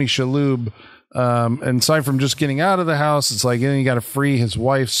Tony Shaloub, and aside from just getting out of the house, it's like, then you got to free his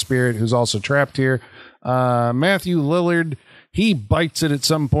wife's spirit, who's also trapped here. Matthew Lillard, he bites it at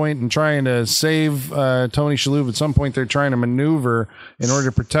some point and trying to save Tony Shaloub. At some point, they're trying to maneuver in order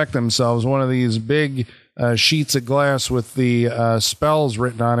to protect themselves. One of these big sheets of glass with the spells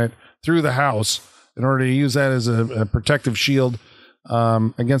written on it through the house in order to use that as a protective shield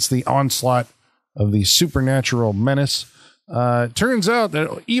against the onslaught of the supernatural menace. Turns out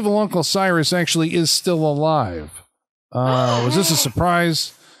that evil Uncle Cyrus actually is still alive. Was this a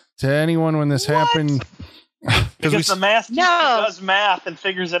surprise to anyone when this happened? Because the math teacher does math and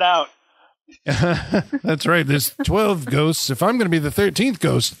figures it out. That's right. There's 12 ghosts. If I'm going to be the 13th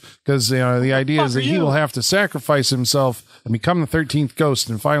ghost, because the idea is that he will have to sacrifice himself and become the 13th ghost.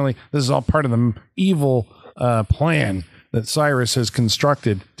 And finally, this is all part of the evil plan that Cyrus has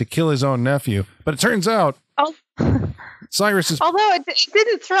constructed to kill his own nephew. But it turns out Cyrus is... Although it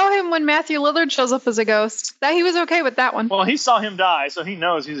didn't throw him when Matthew Lillard shows up as a ghost. That he was okay with that one. Well, he saw him die, so he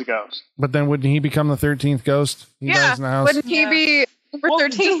knows he's a ghost. But then wouldn't he become the 13th ghost? He dies in the house? Wouldn't he be number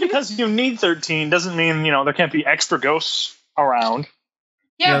 13? Just because you need 13 doesn't mean, there can't be extra ghosts around.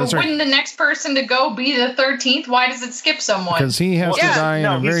 Yeah, but wouldn't the next person to go be the 13th? Why does it skip someone? Because he has to die in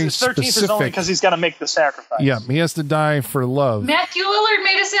a very 13th specific... is only because he's got to make the sacrifice. Yeah, he has to die for love. Matthew Lillard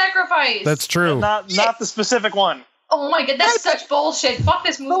made a sacrifice. That's true. Not the specific one. Oh my god, that's such bullshit. Fuck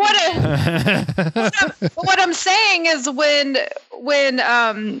this movie. What I'm saying is when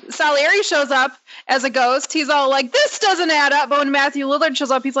Salieri shows up as a ghost, he's all like, this doesn't add up. But when Matthew Lillard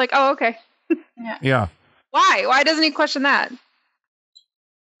shows up, he's like, oh, okay. Yeah. Why? Why doesn't he question that?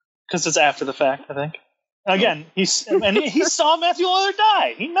 Because it's after the fact, I think. Again, he saw Matthew Lillard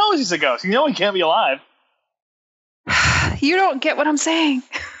die. He knows he's a ghost. He can't be alive. You don't get what I'm saying.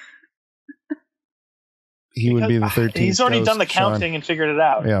 He would be the 13th. He's already done the counting and figured it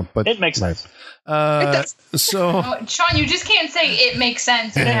out. Yeah, but it makes sense. So, Sean, you just can't say it makes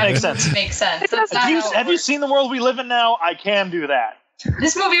sense. It makes sense. It makes sense. Have you seen the world we live in now? I can do that.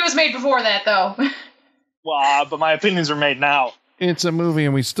 This movie was made before that, though. Well, but my opinions are made now. It's a movie,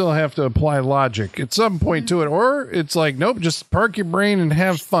 and we still have to apply logic at some point to it, or it's like, nope, just park your brain and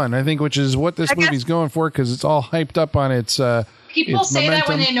have fun. I think, which is what this movie's going for, because it's all hyped up on its People say that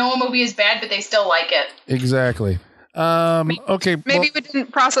when they know a movie is bad, but they still like it. Exactly. Okay. Maybe we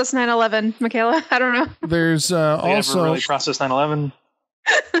didn't process 9/11, Michaela. I don't know. There's also never really processed 9/11.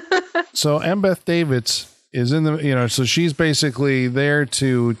 So Embeth Davidtz is in the, so she's basically there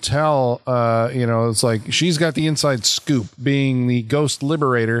to tell, it's like she's got the inside scoop, being the ghost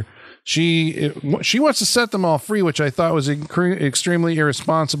liberator. She wants to set them all free, which I thought was extremely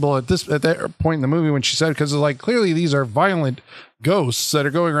irresponsible at that point in the movie when she said, because like clearly these are violent ghosts that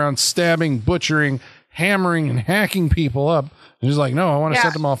are going around stabbing, butchering, hammering, and hacking people up. And she's like, no, I want to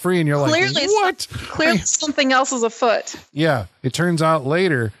set them all free. And you're clearly, like, what? Clearly something else is afoot. Yeah. It turns out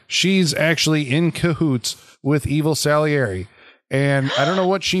later she's actually in cahoots with evil Salieri. And I don't know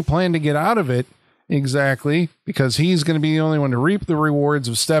what she planned to get out of it exactly, because he's going to be the only one to reap the rewards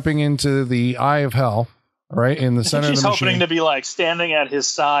of stepping into the eye of hell, right? In the center of the machine. She's hoping to be like standing at his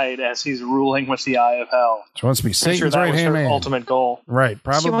side as he's ruling with the eye of hell. She wants to be Satan's right-hand man. Ultimate goal. Right.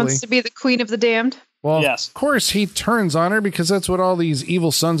 Probably. She wants to be the queen of the damned. Well, yes. Of course he turns on her, because that's what all these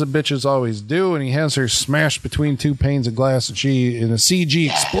evil sons of bitches always do. And he has her smashed between two panes of glass, and she, in a CG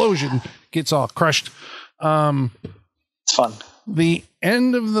explosion, gets all crushed. It's fun. The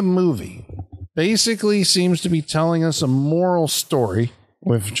end of the movie basically seems to be telling us a moral story,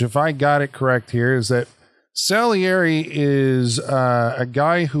 which, if I got it correct here, is that Salieri is a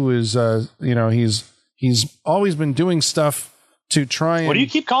guy who is, he's always been doing stuff to try and... What do you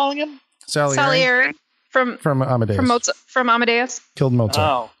keep calling him? Salieri from Amadeus. From Amadeus. Killed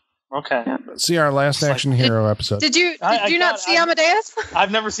Mozart. Oh, okay. See our Last Action Hero episode. Did you not see Amadeus?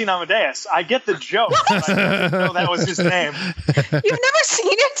 I've never seen Amadeus. I get the joke, but I didn't know that was his name. You've never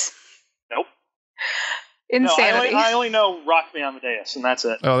seen it? Nope. Insanity. No, I only know Rock Me Amadeus, and that's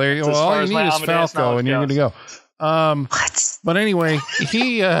it. Oh, there you go. Well, all you need is Falco, and you're good to go. What? But anyway,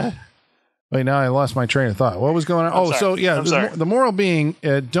 he... Wait, now I lost my train of thought. What was going on? The moral being,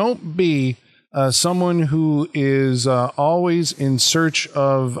 don't be someone who is always in search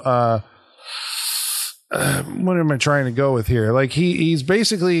of... what am I trying to go with here? Like he's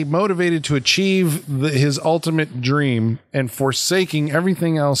basically motivated to achieve his ultimate dream and forsaking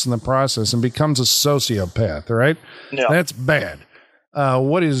everything else in the process, and becomes a sociopath, right? Yeah. That's bad.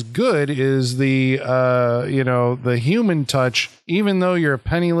 What is good is the human touch. Even though you're a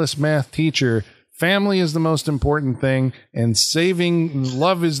penniless math teacher, family is the most important thing, and saving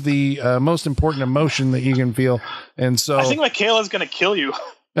love is the most important emotion that you can feel. And so I think Michaela's going to kill you.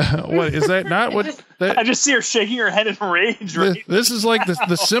 What is that? Not what I just see her shaking her head in rage. Right? This is like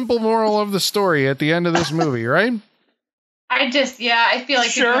the simple moral of the story at the end of this movie, right? I feel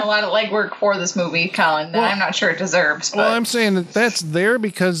like you're doing a lot of legwork for this movie, Colin, that I'm not sure it deserves. But. Well, I'm saying that's there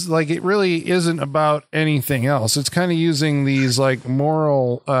because it really isn't about anything else. It's kind of using these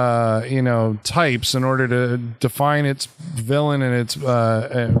moral, types in order to define its villain and its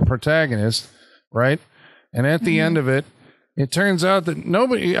protagonist, right? And at the end of it, it turns out that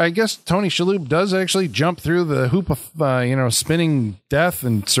I guess Tony Shaloub does actually jump through the hoop of, spinning death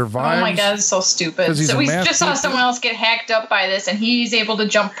and survives. Oh my God, it's so stupid. So we just saw someone else get hacked up by this, and he's able to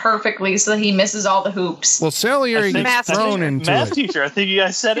jump perfectly so that he misses all the hoops. Well, Salieri gets thrown into math teacher. I think you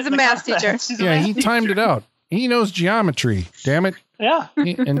guys said he's a math teacher. Yeah, he timed it out. He knows geometry. Damn it. Yeah.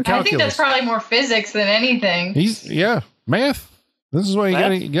 And calculus. I think that's probably more physics than anything. Math. This is why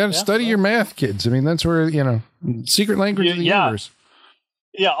you got to study your math, kids. I mean, that's where secret language of the universe.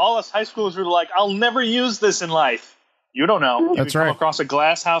 Yeah, all us high schoolers were like, "I'll never use this in life." You don't know. That's you right. Come across a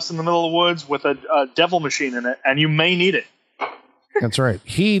glass house in the middle of the woods with a devil machine in it, and you may need it. That's right.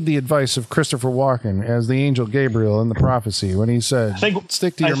 Heed the advice of Christopher Walken as the angel Gabriel in the prophecy when he said,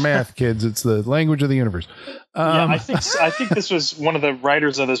 "Stick to your math, kids. It's the language of the universe." I think this was one of the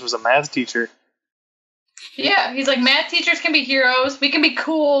writers of this was a math teacher. Yeah, he's like, math teachers can be heroes. We can be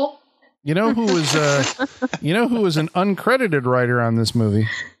cool. You know who was an uncredited writer on this movie?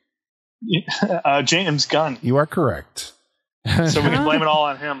 James Gunn. You are correct. So we can blame it all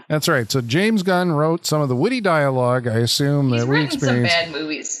on him. That's right. So James Gunn wrote some of the witty dialogue, I assume, He's that we experienced. Some bad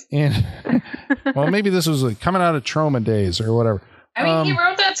movies. And, well, maybe this was coming out of trauma days or whatever. I mean, he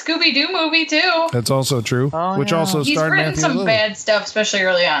wrote that Scooby-Doo movie, too. That's also true. Which also He's starred written Matthew some Lillard. bad stuff, especially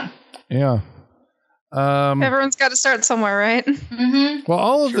early on. Yeah. Everyone's got to start somewhere, right? Mm-hmm. Well,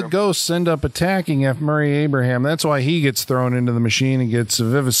 all of the ghosts end up attacking F. Murray Abraham. That's why he gets thrown into the machine and gets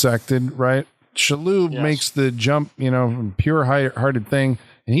vivisected, right? Shaloub makes the jump, pure-hearted thing,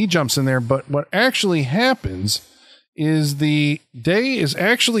 and he jumps in there. But what actually happens is the day is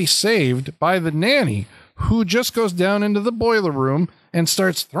actually saved by the nanny, who just goes down into the boiler room and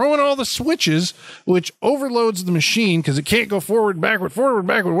starts throwing all the switches, which overloads the machine because it can't go forward, backward.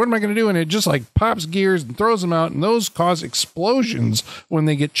 What am I going to do? And it just like pops gears and throws them out, and those cause explosions when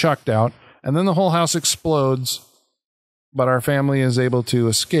they get chucked out. And then the whole house explodes, but our family is able to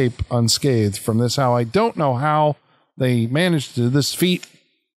escape unscathed from this. How I don't know how they managed to this feat,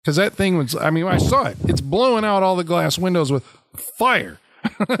 because that thing was, I mean, I saw it. It's blowing out all the glass windows with fire.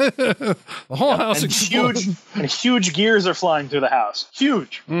 The whole house exploded. Huge gears are flying through the house.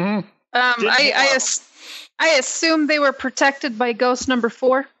 Huge. Mm-hmm. I assume they were protected by ghost number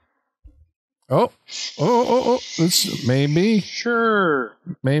 4. Oh. This maybe. Sure.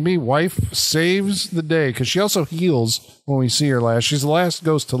 Maybe wife saves the day because she also heals when we see her last. She's the last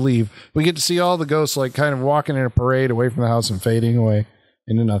ghost to leave. We get to see all the ghosts like kind of walking in a parade away from the house and fading away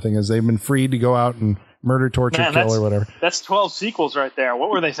into nothing as they've been freed to go out and murder, torture, kill, or whatever. That's 12 sequels right there. What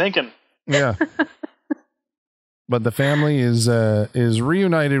were they thinking? Yeah. But the family is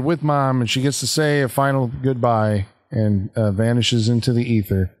reunited with mom, and she gets to say a final goodbye and vanishes into the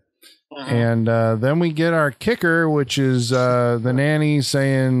ether. Mm-hmm. And then we get our kicker, which is the nanny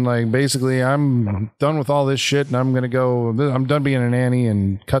saying, like, basically, I'm done with all this shit, and I'm done being a nanny,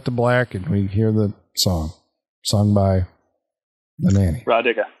 and cut to black, and we hear the song sung by the nanny.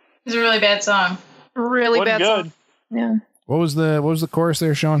 Radiga. It's a really bad song. Really bad good song. Yeah. What was the chorus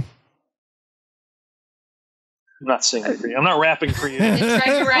there, Sean? I'm not singing for you. I'm not rapping for you. It's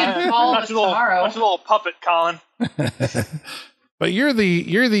trying to rap all of tomorrow. Watch a little puppet, Colin. But you're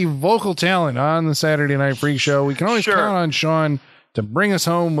the vocal talent on the Saturday Night Freak Show. We can always count on Sean to bring us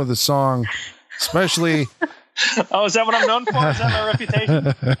home with a song, especially. Oh, is that what I'm known for? Is that my reputation?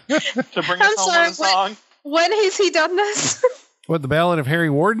 To bring us home with a song? When has he done this? What, the Ballad of Harry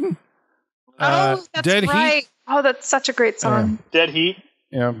Warden? That's Dead right. Heat? Oh, that's such a great song. Dead Heat.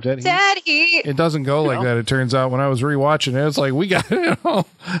 Yeah, Dead Heat. Dead Heat. It doesn't go like that. It turns out when I was rewatching it, it's like we got it all.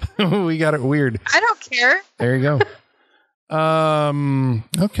 We got it weird. I don't care. There you go.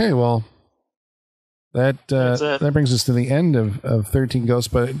 Okay, well, that brings us to the end of 13 Ghosts.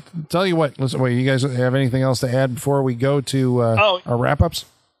 But tell you what, listen, wait, you guys have anything else to add before we go to our wrap ups?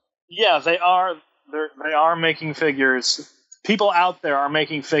 Yeah, they are. They are making figures. People out there are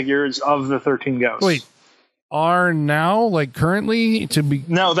making figures of the 13 Ghosts. Wait, are now, like, currently to be?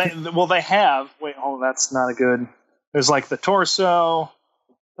 No, they have. Wait, that's not a good. There's like the torso.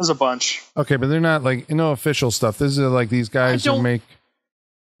 There's a bunch. Okay, but they're not like official stuff. This is like these guys who make.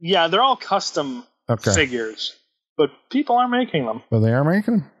 Yeah, they're all custom figures, but people are making them. Well, they are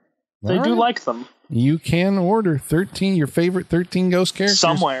making them. They do like them. You can order your favorite 13 Ghost characters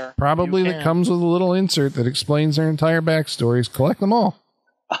somewhere. Probably that comes with a little insert that explains their entire backstories. Collect them all.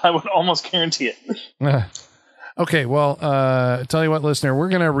 I would almost guarantee it. Okay, well, tell you what, listener, we're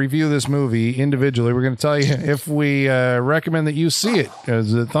going to review this movie individually. We're going to tell you if we recommend that you see it.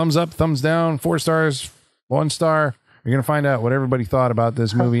 Is it thumbs up, thumbs down, 4 stars, 1 star? You're going to find out what everybody thought about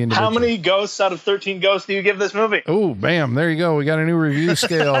this movie individually. How many ghosts out of 13 Ghosts do you give this movie? Oh, bam. There you go. We got a new review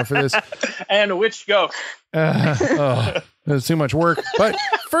scale for this. And which ghost? That's too much work. But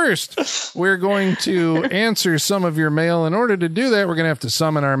first, we're going to answer some of your mail. In order to do that, we're going to have to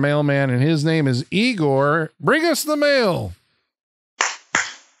summon our mailman, and his name is Igor. Bring us the mail.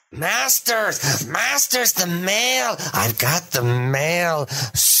 Masters, the mail. I've got the mail.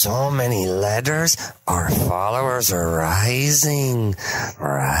 So many letters. Our followers are rising.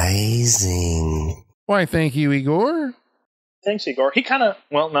 Why, thank you, Igor. Thanks, Igor. He kind of,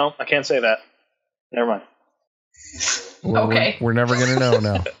 well, no, I can't say that. Never mind. Okay. We're never going to know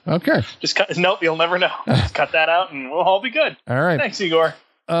now. Okay. Just cut. Nope, you'll never know. Just cut that out and we'll all be good. All right. Thanks, Igor.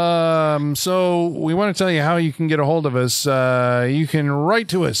 So we want to tell you how you can get a hold of us. You can write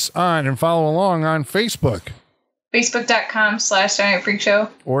to us on and follow along on Facebook. Facebook.com/Saturday Night Freak Show.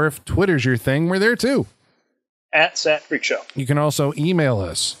 Or if Twitter's your thing, we're there too. At Sat Freak Show. You can also email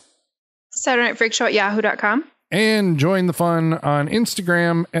us. SaturdayNightFreakShow@yahoo.com. And join the fun on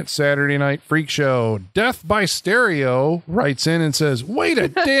Instagram at Saturday Night Freak Show. Death by Stereo writes in and says, wait a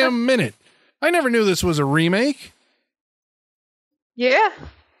damn minute. I never knew this was a remake. Yeah.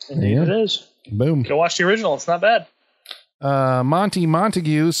 Indeed it is. Boom. Go watch the original. It's not bad. Monty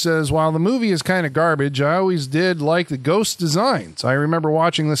Montague says, while the movie is kind of garbage, I always did like the ghost designs. I remember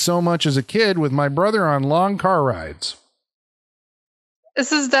watching this so much as a kid with my brother on long car rides.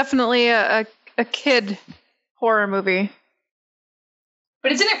 This is definitely a kid horror movie.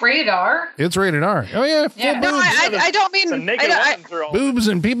 But isn't it rated R? It's rated R. Oh, yeah. Yeah. No, I don't mean naked woman through all boobs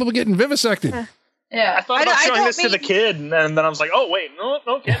and people getting vivisected. Yeah. I thought about showing this to the kid, and then I was like, oh, wait, no,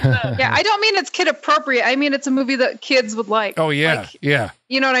 can't do that. Yeah, I don't mean it's kid appropriate. I mean it's a movie that kids would like. Oh, yeah, yeah.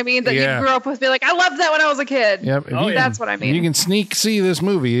 You know what I mean? That you grew up with. Be like, I loved that when I was a kid. Yep. That's what I mean. You can sneak see this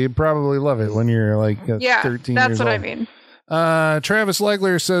movie. You'd probably love it when you're like 13 years old. That's what I mean. Travis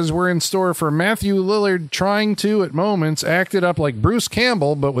Legler says we're in store for Matthew Lillard trying to, at moments, act it up like Bruce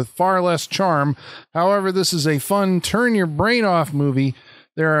Campbell, but with far less charm. However, this is a fun, turn-your-brain-off movie.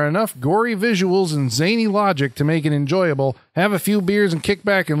 There are enough gory visuals and zany logic to make it enjoyable. Have a few beers and kick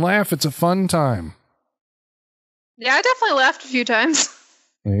back and laugh. It's a fun time. Yeah, I definitely laughed a few times.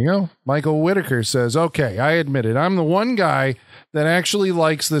 There you go. Michael Whitaker says, okay, I admit it. I'm the one guy that actually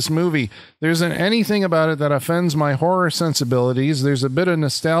likes this movie. There isn't anything about it that offends my horror sensibilities. There's a bit of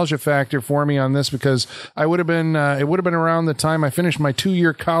nostalgia factor for me on this because it would have been around the time I finished my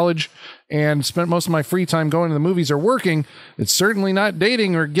 2-year college and spent most of my free time going to the movies or working. It's certainly not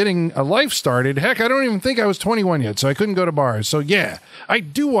dating or getting a life started. Heck, I don't even think I was 21 yet, so I couldn't go to bars. So yeah, I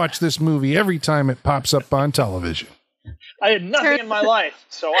do watch this movie every time it pops up on television. I had nothing in my life,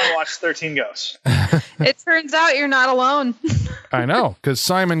 so I watched 13 Ghosts. It turns out you're not alone. I know, because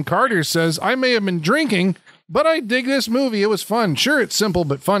Simon Carter says, I may have been drinking, but I dig this movie. It was fun. Sure, it's simple,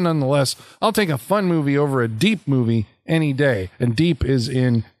 but fun nonetheless. I'll take a fun movie over a deep movie any day. And deep is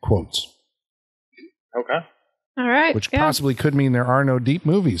in quotes. Okay. All right. Which possibly could mean there are no deep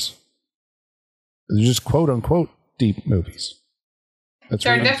movies. They're just quote-unquote deep movies.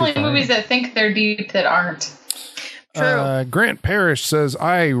 There are definitely movies that think they're deep that aren't. True. Grant Parrish says,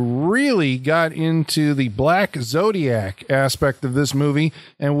 I really got into the Black Zodiac aspect of this movie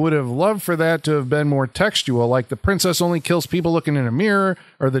and would have loved for that to have been more textual, like the princess only kills people looking in a mirror,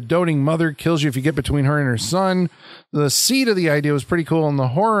 or the doting mother kills you if you get between her and her son. The seed of the idea was pretty cool, and the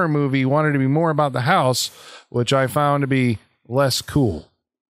horror movie wanted to be more about the house, which I found to be less cool.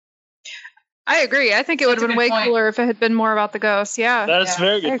 I agree. I think it would have been way cooler if it had been more about the ghosts. Yeah. That's a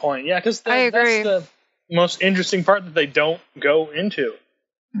very good point. Yeah, because I agree. That's the most interesting part that they don't go into.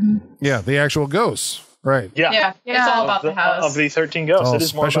 Yeah, the actual ghosts. Right. Yeah. It's all about the house. Of the 13 Ghosts. It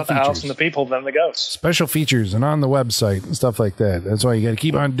is more about the house and the people than the ghosts. Special features and on the website and stuff like that. That's why you got to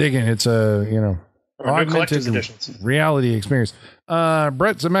keep on digging. It's a, augmented reality experience.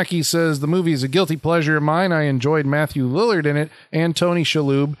 Brett Zemecki says the movie is a guilty pleasure of mine. I enjoyed Matthew Lillard in it and Tony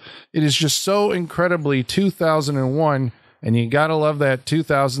Shaloub. It is just so incredibly 2001, and you got to love that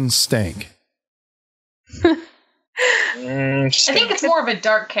 2000 stank. I think it's more of a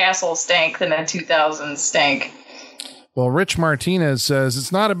Dark Castle stank than a 2000 stank. Well, Rich Martinez says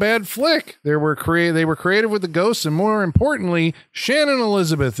it's not a bad flick. They were creative with the ghosts, and more importantly, Shannon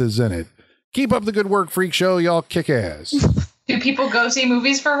Elizabeth is in it. Keep up the good work, Freak Show. Y'all kick ass. Do people go see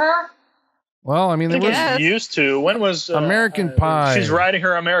movies for her? Well, I mean, there was used to. When was American Pie? She's riding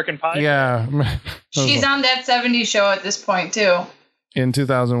her American Pie. Yeah, she's on that 70s show at this point too. In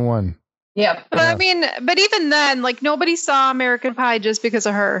 2001. Yep. But I mean, but even then, like, nobody saw American Pie just because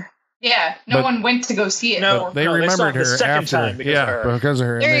of her. Yeah, no one went to go see it. No, they remembered her after. Because of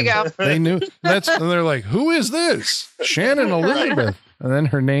her. There you go. They knew and they're like, "Who is this? Shannon Elizabeth." And then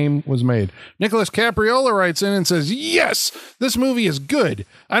her name was made. Nicholas Capriola writes in and says, "Yes, this movie is good.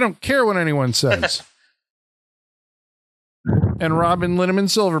 I don't care what anyone says." And Robin Linneman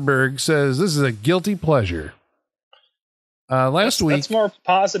Silverberg says, "This is a guilty pleasure." Last week, that's more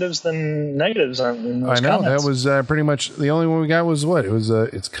positives than negatives. In those I know comments. that was pretty much the only one we got. Was what it was.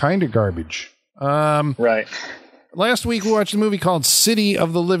 It's kind of garbage. Right. Last week we watched a movie called City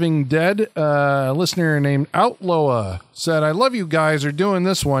of the Living Dead. A listener named Outlaw said, "I love you guys are doing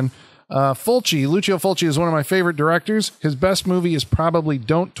this one." Lucio Fulci is one of my favorite directors. His best movie is probably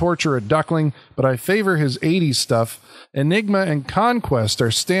Don't Torture a Duckling, but I favor his 80s stuff. Enigma and Conquest are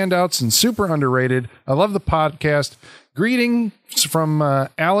standouts and super underrated. I love the podcast. Greetings from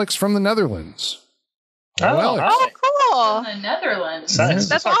Alex from the Netherlands. Alex. Oh, cool. From the Netherlands.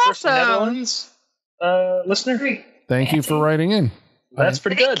 That's awesome. Netherlands listener. Thank you for writing in. That's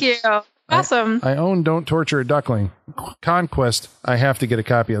pretty good. Thank you. Awesome. I own Don't Torture a Duckling. Conquest, I have to get a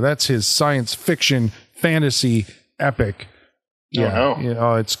copy of. That's his science fiction fantasy epic. Yeah.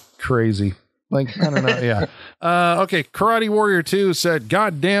 Oh, it's crazy. Like, I don't know. Yeah. Okay. Karate Warrior 2 said,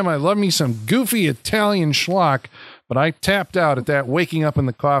 "God damn, I love me some goofy Italian schlock, but I tapped out at that waking up in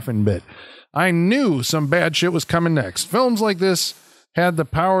the coffin bit. I knew some bad shit was coming next. Films like this had the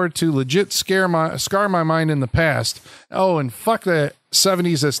power to legit scar my mind in the past. Oh, and fuck the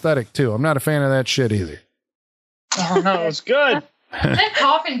 70s aesthetic too. I'm not a fan of that shit either." Oh no, it's good. That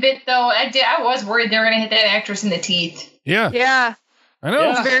coffin bit though, I was worried they were going to hit that actress in the teeth. Yeah. Yeah. I know. It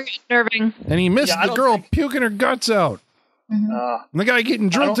was very unnerving. And he missed the girl puking her guts out. And the guy getting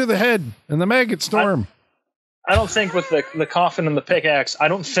drilled through the head and the maggot storm. I don't think with the coffin and the pickaxe, I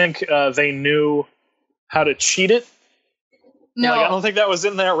don't think they knew how to cheat it. No. Like, I don't think that was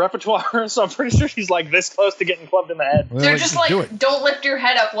in their repertoire, so I'm pretty sure she's like this close to getting clubbed in the head. They're just like, don't lift your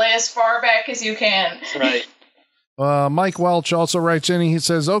head up, lay as far back as you can. Right. Mike Welch also writes in, he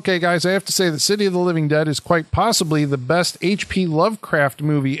says, okay, guys, I have to say that City of the Living Dead is quite possibly the best H.P. Lovecraft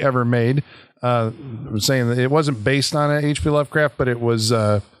movie ever made. I was saying that it wasn't based on H.P. Lovecraft, but it was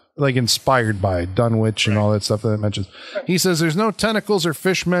like inspired by Dunwich and all that stuff that it mentions. He says there's no tentacles or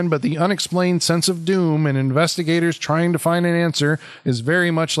fishmen, but the unexplained sense of doom and investigators trying to find an answer is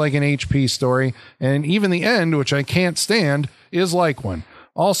very much like an HP story. And even the end, which I can't stand, is like one.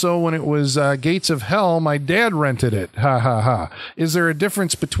 Also, when it was Gates of Hell, my dad rented it. Ha ha ha. Is there a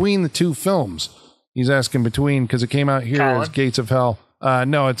difference between the two films? He's asking between because it came out here as Gates of Hell.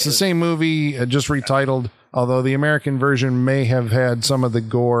 No, it's the same movie, just retitled, although the American version may have had some of the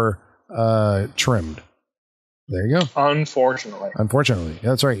gore trimmed. There you go. Unfortunately.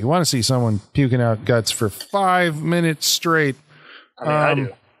 That's right. You want to see someone puking out guts for 5 minutes straight. I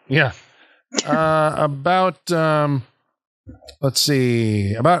do. Yeah. About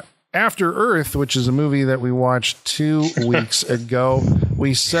After Earth, which is a movie that we watched 2 weeks ago.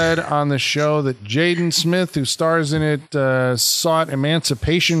 We said on the show that Jaden Smith, who stars in it, sought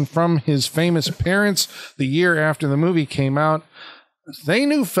emancipation from his famous parents the year after the movie came out. They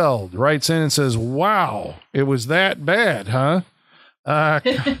Neufeld writes in and says, wow, it was that bad, huh?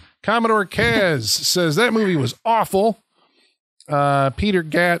 Commodore Kaz says that movie was awful. Peter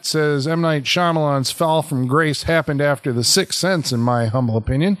Gatt says M. Night Shyamalan's fall from grace happened after The Sixth Sense, in my humble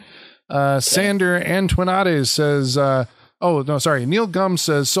opinion. Sander Antoinades says, Neil Gum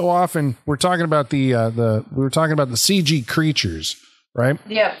says, so often we're talking about the CG creatures, right?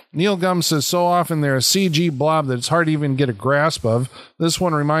 Yeah. Neil Gum says, so often they're a CG blob that it's hard to even get a grasp of. This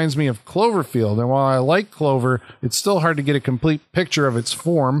one reminds me of Cloverfield, and while I like Clover, it's still hard to get a complete picture of its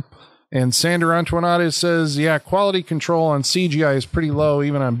form. And Sander Antoinades says, yeah, quality control on CGI is pretty low,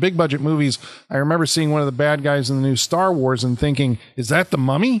 even on big budget movies. I remember seeing one of the bad guys in the new Star Wars and thinking, is that the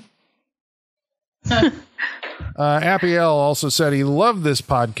Mummy? Appiel also said he loved this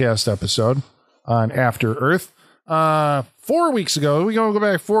podcast episode on After Earth. 4 weeks ago, we going to go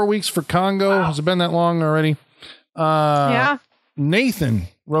back 4 weeks for Congo. Wow. Has it been that long already? Yeah. Nathan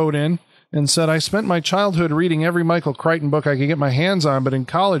wrote in and said, I spent my childhood reading every Michael Crichton book I could get my hands on, but in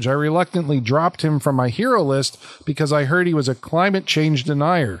college I reluctantly dropped him from my hero list because I heard he was a climate change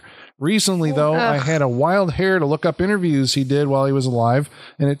denier. Recently, though, I had a wild hair to look up interviews he did while he was alive,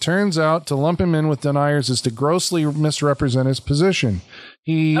 and it turns out to lump him in with deniers is to grossly misrepresent his position.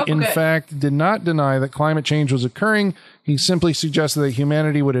 He, in fact, did not deny that climate change was occurring. He simply suggested that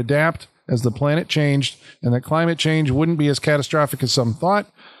humanity would adapt as the planet changed, and that climate change wouldn't be as catastrophic as some thought.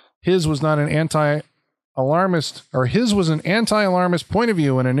 His was not an anti-alarmist, or his was an anti-alarmist point of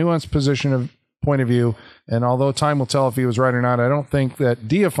view and a nuanced point of view. And although time will tell if he was right or not, I don't think that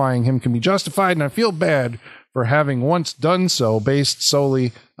deifying him can be justified, and I feel bad for having once done so based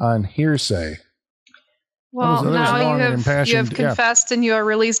solely on hearsay. Well, now you have confessed and you are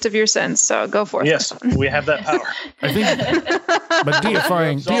released of your sins, so go forth. Yes, we have that power. I think, but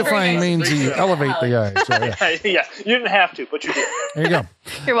deifying means you elevate the guy. So, yeah, you didn't have to, but you did. There you go.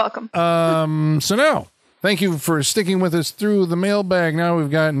 You're welcome. So now, thank you for sticking with us through the mailbag. Now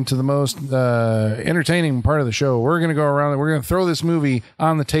we've gotten to the most entertaining part of the show. We're going to go around. We're going to throw this movie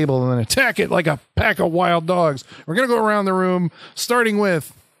on the table and then attack it like a pack of wild dogs. We're going to go around the room, starting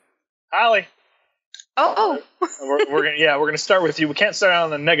with Holly. We're gonna start with you. We can't start out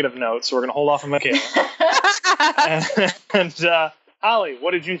on a negative note, so we're gonna hold off on Michaela. and Holly,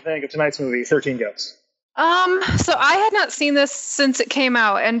 what did you think of tonight's movie, 13 Ghosts? So I had not seen this since it came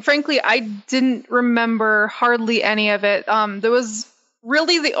out, and frankly, I didn't remember hardly any of it. There was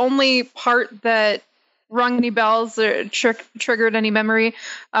really the only part that rung any bells or triggered any memory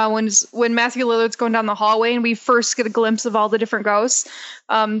when Matthew Lillard's going down the hallway and we first get a glimpse of all the different ghosts.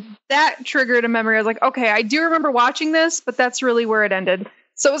 That triggered a memory. I was like, okay, I do remember watching this, but that's really where it ended.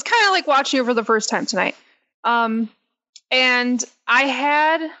 So it was kind of like watching it for the first time tonight. And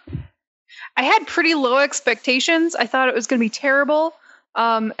I had pretty low expectations. I thought it was going to be terrible.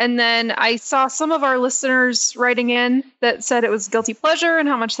 And then I saw some of our listeners writing in that said it was guilty pleasure and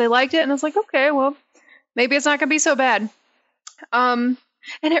how much they liked it. And I was like, okay, well, maybe it's not going to be so bad. And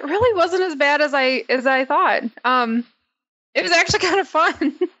it really wasn't as bad as I thought. It was actually kind of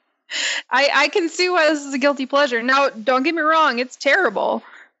fun. I can see why this is a guilty pleasure. Now, don't get me wrong. It's terrible.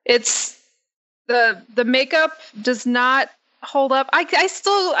 It's the makeup does not hold up. I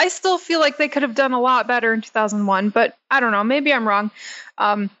still feel like they could have done a lot better in 2001, but I don't know. Maybe I'm wrong.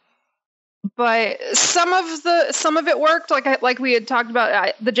 But some of it worked. Like we had talked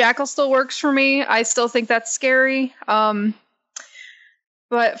about, the Jackal still works for me. I still think that's scary. But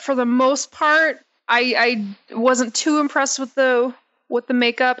for the most part, I wasn't too impressed with the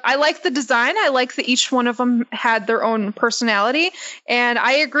makeup. I like the design. I like that each one of them had their own personality. And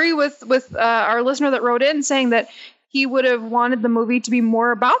I agree with our listener that wrote in saying that he would have wanted the movie to be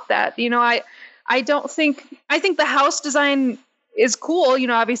more about that. You know, I think the house design is cool. You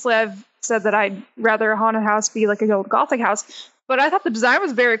know, obviously I've said that I'd rather a haunted house be like a old Gothic house, but I thought the design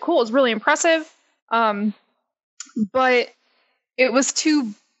was very cool. It was really impressive. But it was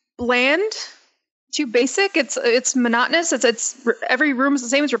too bland, too basic. It's monotonous. It's every room is the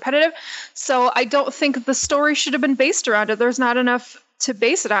same. It's repetitive. So I don't think the story should have been based around it. There's not enough to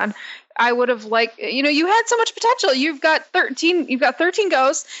base it on. I would have you had so much potential. You've got 13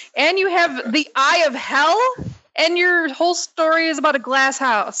 ghosts, and you have the Eye of Hell, and your whole story is about a glass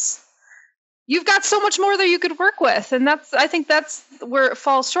house. You've got so much more that you could work with. And I think that's where it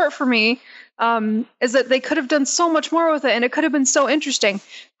falls short for me, is that they could have done so much more with it, and it could have been so interesting.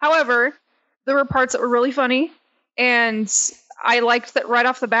 However, there were parts that were really funny, and I liked that right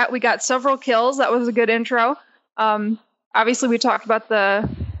off the bat we got several kills. That was a good intro. Obviously, we talked about the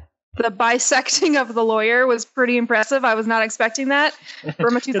bisecting of the lawyer was pretty impressive. I was not expecting that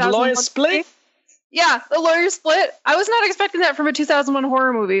from a 2001. Did the lawyer split? Yeah, the lawyer split. I was not expecting that from a 2001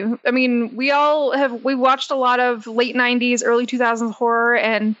 horror movie. I mean, we watched a lot of late 90s, early 2000s horror,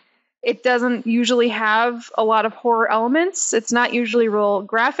 and it doesn't usually have a lot of horror elements. It's not usually real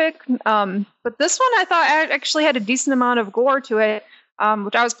graphic. But this one I thought actually had a decent amount of gore to it,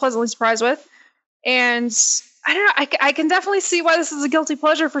 which I was pleasantly surprised with. And I don't know, I can definitely see why this is a guilty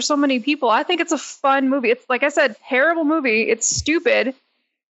pleasure for so many people. I think it's a fun movie. It's, like I said, terrible movie. It's stupid,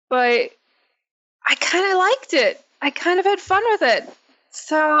 but I kind of liked it. I kind of had fun with it.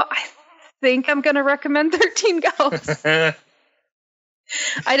 So I think I'm going to recommend 13 Ghosts.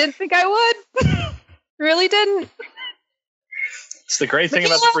 I didn't think I would. Really didn't. It's the great thing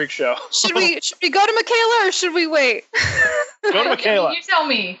about the Freak Show. Should we go to Michaela, or should we wait? Go to Michaela. You tell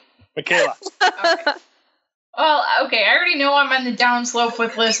me. Michaela. Okay. Well, okay, I already know I'm on the downslope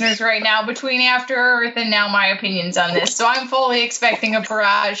with listeners right now between After Earth and now my opinions on this. So I'm fully expecting a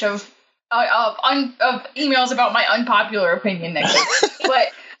barrage of emails about my unpopular opinion next week.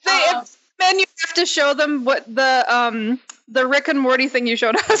 But then you have to show them what the Rick and Morty thing you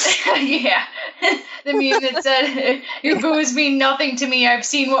showed us. Yeah, the meme that said, "Your boos mean nothing to me. I've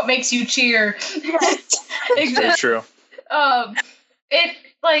seen what makes you cheer." Exactly true.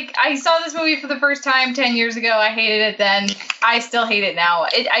 I saw this movie for the first time 10 years ago. I hated it then. I still hate it now.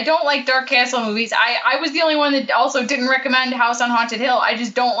 I don't like Dark Castle movies. I was the only one that also didn't recommend House on Haunted Hill. I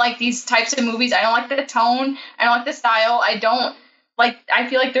just don't like these types of movies. I don't like the tone. I don't like the style. I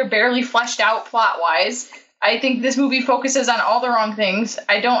feel like they're barely fleshed out plot-wise. I think this movie focuses on all the wrong things.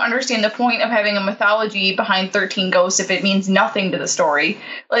 I don't understand the point of having a mythology behind 13 ghosts if it means nothing to the story.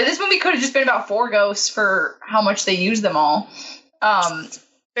 Like, this movie could have just been about 4 ghosts for how much they use them all.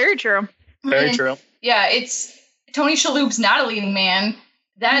 Very true. Very true. Yeah, it's Tony Shaloub's not a leading man.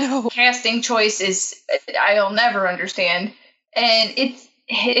 That casting choice is I'll never understand. And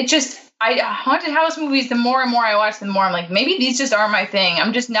it just haunted house movies. The more and more I watch them, the more I'm like, maybe these just aren't my thing.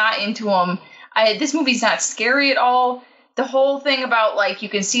 I'm just not into them. This movie's not scary at all. The whole thing about, like, you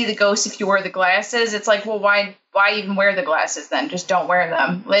can see the ghost if you wear the glasses. It's like, well, why even wear the glasses then? Just don't wear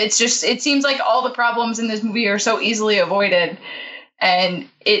them. It seems like all the problems in this movie are so easily avoided. And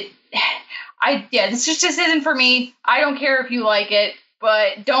this just isn't for me. I don't care if you like it,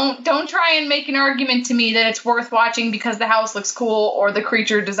 but don't try and make an argument to me that it's worth watching because the house looks cool or the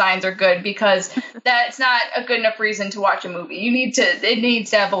creature designs are good, because that's not a good enough reason to watch a movie. It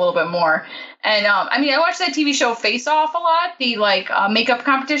needs to have a little bit more. And I watched that TV show Face Off a lot, the makeup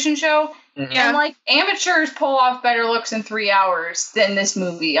competition show. Mm-hmm. And amateurs pull off better looks in 3 hours than this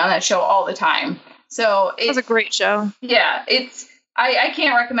movie on that show all the time. So it was a great show. Yeah, I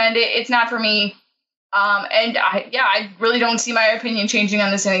can't recommend it. It's not for me. And I really don't see my opinion changing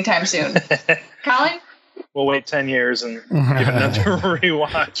on this anytime soon. Colin? We'll wait 10 years and give it another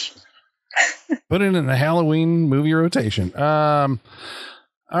rewatch. Put it in the Halloween movie rotation. All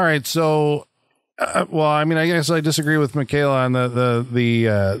right. So, I guess I disagree with Michaela on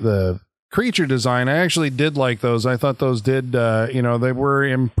the creature design. I actually did like those. I thought those did, they were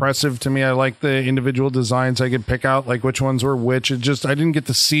impressive to me. I like the individual designs. I could pick out like which ones were which. I didn't get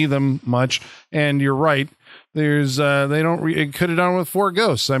to see them much. And you're right. There's, it could have done with 4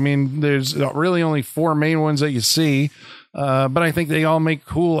 ghosts. I mean, there's really only 4 main ones that you see. But I think they all make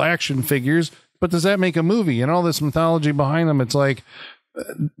cool action figures. But does that make a movie? And all this mythology behind them, it's like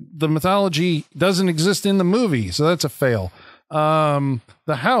the mythology doesn't exist in the movie. So that's a fail. The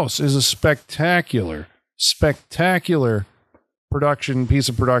house is a spectacular piece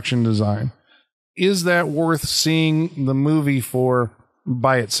of production design. Is that worth seeing the movie for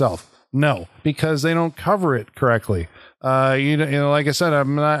by itself? No, because they don't cover it correctly. You know, like I said,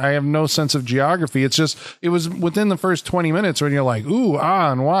 I have no sense of geography. It was within the first 20 minutes when you're like, ooh,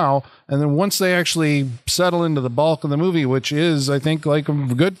 ah, and wow. And then once they actually settle into the bulk of the movie, which is, I think, like a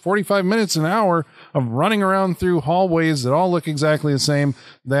good 45 minutes, an hour of running around through hallways that all look exactly the same,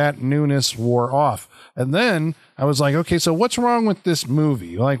 that newness wore off. And then I was like, okay, so what's wrong with this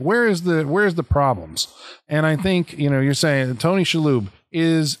movie? Like, where's the problems? And I think, you know, you're saying Tony Shaloub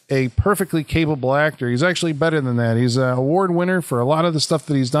is a perfectly capable actor. He's actually better than that. He's an award winner for a lot of the stuff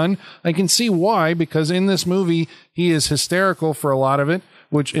that he's done. I can see why, because in this movie, he is hysterical for a lot of it,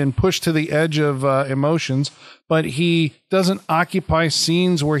 and pushed to the edge of emotions, but he doesn't occupy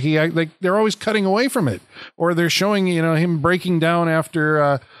scenes where they're always cutting away from it, or they're showing, you know, him breaking down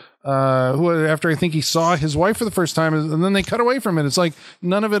after I think he saw his wife for the first time, and then they cut away from it. It's like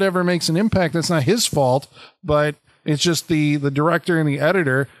none of it ever makes an impact. That's not his fault, but it's just the director and the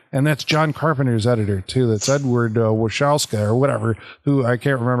editor, and that's John Carpenter's editor too. That's Edward Wachowski or whatever, who I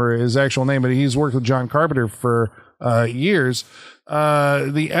can't remember his actual name, but he's worked with John Carpenter for years.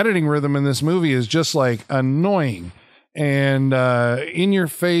 The editing rhythm in this movie is just like annoying and in your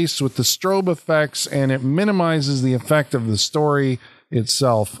face with the strobe effects, and it minimizes the effect of the story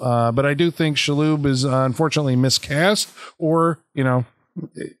itself. But I do think Shaloub is unfortunately miscast, or, you know,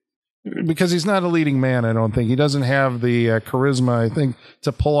 because he's not a leading man. I don't think he doesn't have the charisma, I think,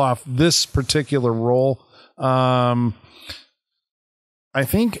 to pull off this particular role. I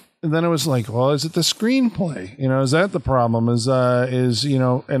think then it was like, well, is it the screenplay? You know, is that the problem? Is you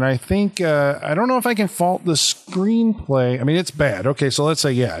know, and I think I don't know if I can fault the screenplay. I mean, it's bad. Okay, so let's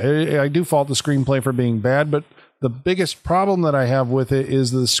say, yeah, I do fault the screenplay for being bad, but the biggest problem that I have with it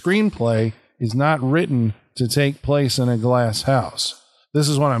is the screenplay is not written to take place in a glass house. This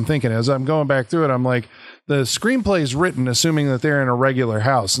is what I'm thinking. As I'm going back through it, I'm like, the screenplay is written assuming that they're in a regular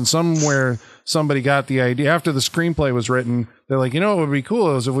house, and somewhere somebody got the idea. After the screenplay was written, they're like, you know what would be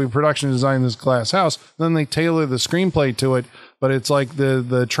cool is if we production designed this glass house. Then they tailor the screenplay to it, but it's like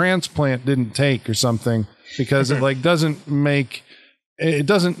the transplant didn't take or something, because it like doesn't make... It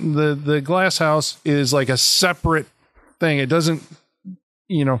doesn't, the glass house is like a separate thing. It doesn't,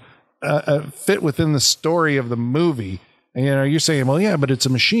 you know, fit within the story of the movie. And, you know, you're saying, well, yeah, but it's a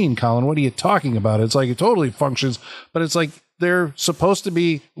machine, Colin. What are you talking about? It's like, it totally functions, but it's like they're supposed to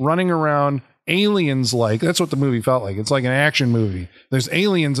be running around aliens like. That's what the movie felt like. It's like an action movie. There's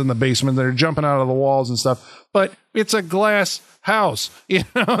aliens in the basement that are jumping out of the walls and stuff, but it's a glass house. You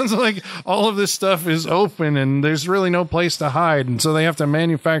know, it's like all of this stuff is open and there's really no place to hide. And so they have to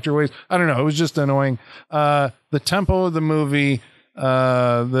manufacture ways. I don't know. It was just annoying. The tempo of the movie,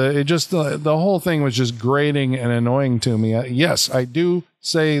 the whole thing was just grating and annoying to me. Yes, I do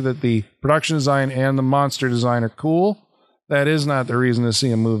say that the production design and the monster design are cool. That is not the reason to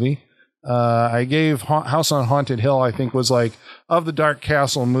see a movie. I gave House on Haunted Hill, I think, was like, of the Dark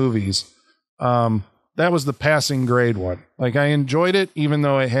Castle movies, that was the passing grade one. Like, I enjoyed it, even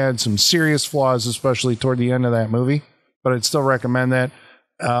though it had some serious flaws, especially toward the end of that movie, but I'd still recommend that.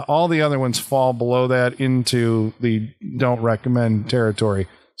 All the other ones fall below that into the don't recommend territory.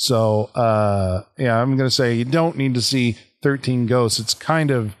 So, yeah, I'm going to say you don't need to see 13 Ghosts. It's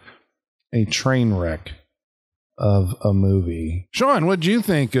kind of a train wreck of a movie. Sean, what do you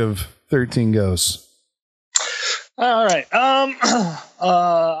think of 13 Ghosts? All right.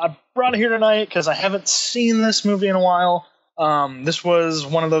 I brought it here tonight because I haven't seen this movie in a while. This was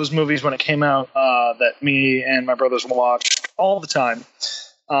one of those movies when it came out that me and my brothers watched all the time.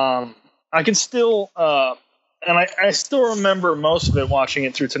 I can still, and I still remember most of it watching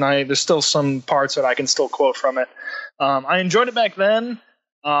it through tonight. There's still some parts that I can still quote from it. I enjoyed it back then.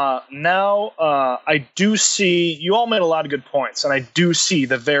 Now, I do see, you all made a lot of good points, and I do see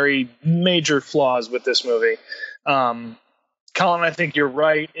the very major flaws with this movie. Colin, I think you're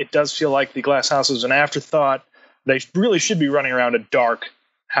right. It does feel like the glass house is an afterthought. They really should be running around a dark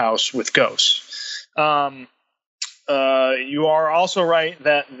house with ghosts. You are also right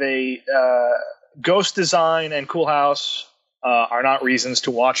that the ghost design and cool house are not reasons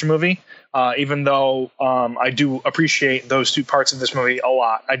to watch a movie, even though I do appreciate those two parts of this movie a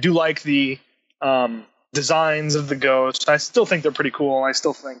lot. I do like the designs of the ghosts. I still think they're pretty cool. I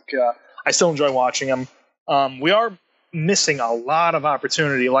still think I still enjoy watching them. We are missing a lot of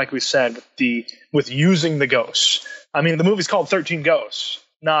opportunity, like we said, with using the ghosts. I mean, the movie's called 13 Ghosts,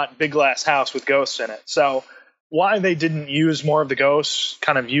 not Big Glass House with ghosts in it. So why they didn't use more of the ghosts,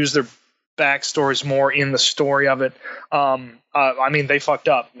 kind of use their backstories more in the story of it. I mean, they fucked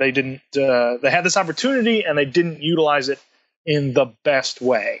up. They didn't. They had this opportunity and they didn't utilize it in the best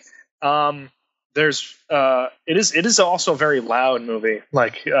way. It is also a very loud movie.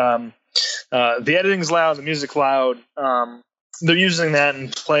 Like the editing's loud, the music's loud. They're using that in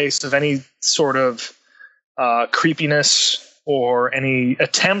place of any sort of creepiness or any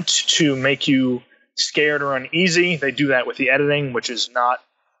attempt to make you scared or uneasy. They do that with the editing, which is not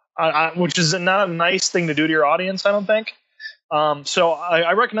a nice thing to do to your audience, I don't think. So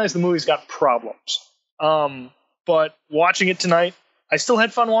I recognize the movie's got problems. But watching it tonight, I still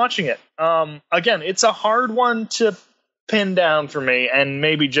had fun watching it. Again, it's a hard one to pin down for me and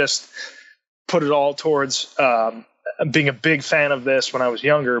maybe just put it all towards being a big fan of this when I was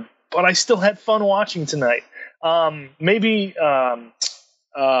younger, but I still had fun watching tonight. Maybe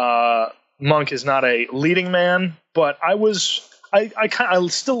Monk is not a leading man, but I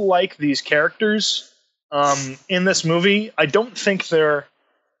still like these characters in this movie. I don't think they're,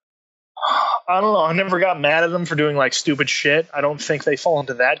 I don't know, I never got mad at them for doing like stupid shit. I don't think they fall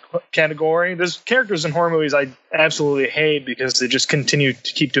into that category. There's characters in horror movies I absolutely hate because they just continue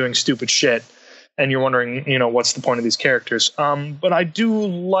to keep doing stupid shit. And you're wondering, what's the point of these characters? But I do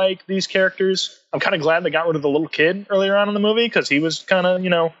like these characters. I'm kind of glad they got rid of the little kid earlier on in the movie because he was kind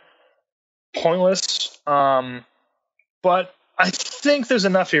of, pointless. But I think there's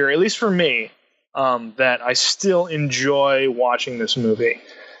enough here, at least for me, that I still enjoy watching this movie.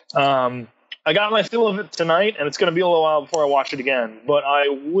 I got my fill of it tonight, and it's going to be a little while before I watch it again, but I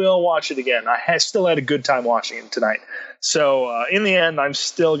will watch it again. I still had a good time watching it tonight. So in the end, I'm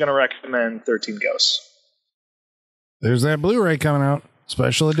still going to recommend 13 Ghosts. There's that Blu-ray coming out.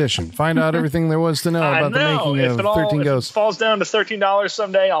 Special edition. Find out everything there was to know about the making of 13 Ghosts. If it falls down to $13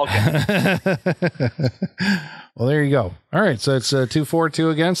 someday, I'll get it. Well, there you go. All right, so it's 2 for, 2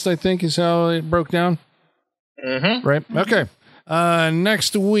 against, I think is how it broke down. Mm-hmm. Right? Okay.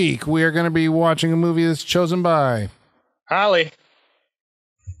 Next week, we are going to be watching a movie that's chosen by Holly.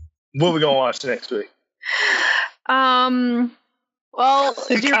 What are we going to watch next week? Well,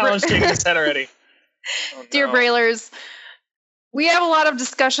 Colin's shaking his head already. Oh, Dear Brailers, we have a lot of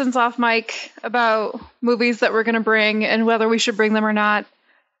discussions off mic about movies that we're going to bring and whether we should bring them or not.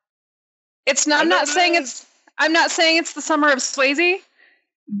 I'm not saying it's the summer of Swayze,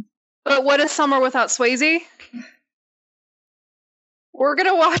 but what is summer without Swayze? We're going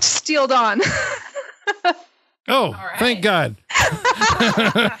to watch Steel Dawn. Oh, right. Thank God.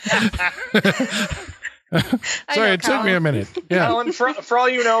 Sorry, it took me a minute. Yeah. Colin, for all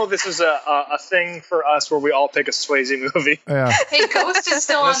you know, this is a thing for us where we all pick a Swayze movie. Yeah. Hey, Ghost is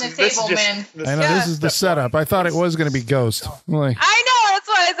still on the table, man. I know, this is the setup. I thought it was going to be Ghost. I know, that's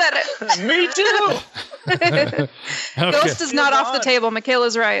why I said it. Me too. Okay. Ghost is not off the table.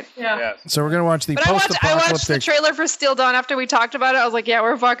 Michaela's right. Yeah. So we're going to watch the post-apocalyptic. I watched the trailer for Steel Dawn after we talked about it. I was like, yeah,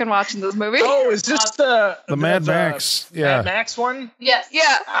 we're fucking watching this movie. Oh, is this the Mad Max? Yeah. Mad Max one? Yes.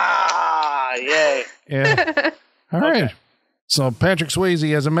 Yeah. Ah, yay. Yeah. All right. Okay. So Patrick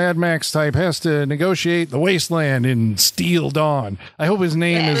Swayze, as a Mad Max type, has to negotiate the wasteland in Steel Dawn. I hope his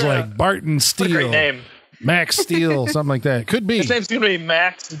name is like Barton Steele. What a great name. Max Steel, something like that. Could be. His name's going to be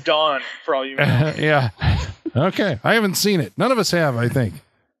Max Dawn, for all you know. Yeah. Okay. I haven't seen it. None of us have, I think.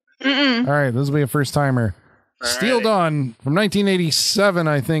 Mm-mm. All right. This will be a first-timer. Steel Dawn from 1987,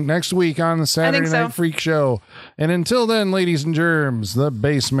 I think, next week on the Saturday Night Freak Show. And until then, ladies and germs, the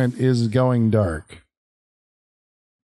basement is going dark.